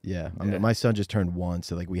before it. Yeah, I mean, my son just turned 1,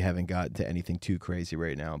 so like we haven't gotten to anything too crazy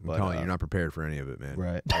right now. I'm But telling you, you're not prepared for any of it, man.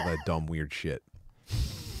 right. All that dumb, weird shit.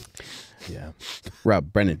 Yeah.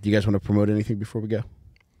 Rob, Brendan, do you guys want to promote anything before we go?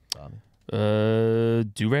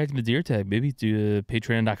 Do-rag and the deer tag, baby. Do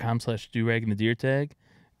patreon.com/do-rag and the deer tag.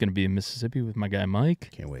 Gonna be in Mississippi with my guy Mike.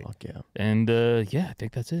 Can't wait. Fuck yeah. And yeah, I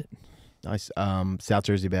think that's it. Nice. South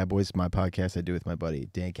Jersey Bad Boys, my podcast I do with my buddy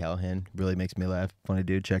Dan Callahan. Really makes me laugh. Funny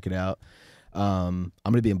dude. Check it out. I'm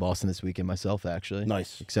gonna be in Boston this weekend myself. Actually,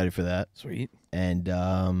 Nice. Excited for that. Sweet. And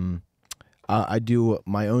I do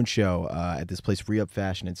my own show at this place, Re-Up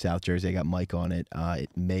Fashion in South Jersey. I got Mike on it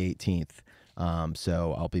May 18th.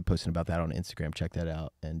 So I'll be posting about that on Instagram. Check that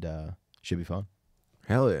out, and should be fun.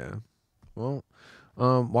 Hell yeah. Well,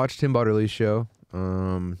 watch Tim Butterly's show.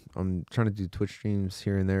 I'm trying to do Twitch streams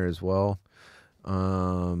here and there as well.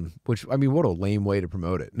 Which, I mean, what a lame way to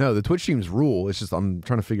promote it. No, the Twitch streams rule. It's just I'm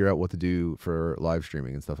trying to figure out what to do for live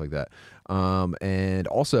streaming and stuff like that. And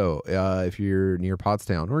also, if you're near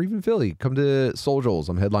Pottstown or even Philly, come to Soul Joel's.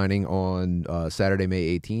 I'm headlining on Saturday,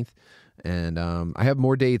 May 18th. And I have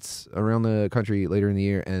more dates around the country later in the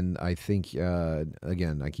year. And I think,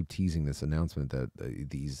 again, I keep teasing this announcement that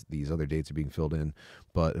these other dates are being filled in,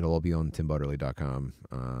 but it'll all be on timbutterly.com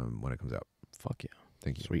when it comes out. Fuck yeah.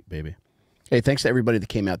 Thank you. Sweet, baby. Hey, thanks to everybody that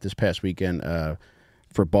came out this past weekend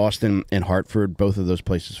for Boston and Hartford. Both of those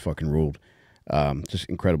places fucking ruled. Just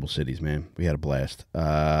incredible cities, man. We had a blast.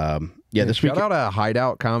 Yeah, this week. Shout out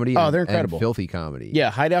Hideout Comedy. Oh, they're and incredible. Filthy Comedy.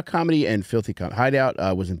 Yeah, Hideout Comedy and Filthy Comedy.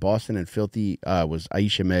 Hideout was in Boston, and Filthy was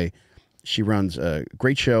Aisha May. She runs a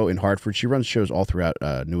great show in Hartford. She runs shows all throughout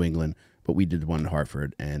New England, but we did one in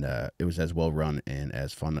Hartford, and it was as well run and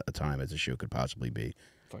as fun a time as a show could possibly be.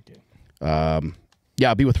 Fuck yeah. Yeah,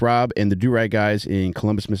 I'll be with Rob and the Do-Rag guys in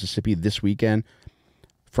Columbus, Mississippi this weekend.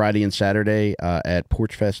 Friday and Saturday at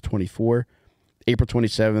Porch Fest 24. April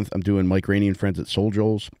 27th, I'm doing Mike Rainey and Friends at Soul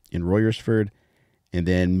Joel's in Royersford. And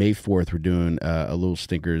then May 4th, we're doing a Little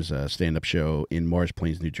Stinkers stand-up show in Mars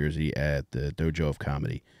Plains, New Jersey at the Dojo of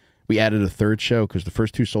Comedy. We added a third show because the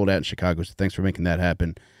first two sold out in Chicago, so thanks for making that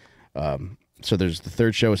happen. So there's the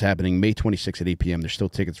third show is happening May 26th at 8 p.m. There's still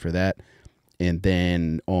tickets for that. And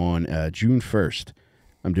then on June 1st,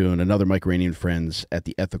 I'm doing another Mike Rainey and Friends at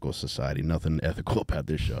the Ethical Society. Nothing ethical about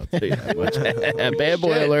this show. I'll tell you that much. Bad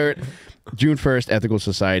boy alert. June 1st, Ethical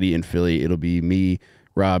Society in Philly. It'll be me,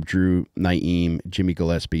 Rob, Drew, Naeem, Jimmy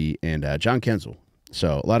Gillespie, and John Kenzel.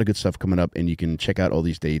 So a lot of good stuff coming up, and you can check out all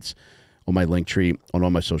these dates on my link tree on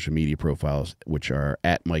all my social media profiles, which are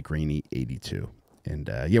at Mike Rainey 82. And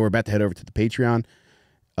we're about to head over to the Patreon.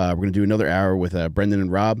 We're going to do another hour with Brendan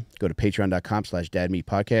and Rob. Go to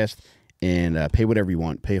patreon.com/dadmeatpodcast and pay whatever you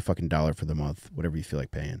want. Pay a fucking $1 for the month, whatever you feel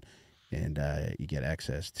like paying. And you get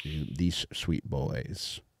access to these sweet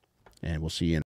boys. And we'll see you in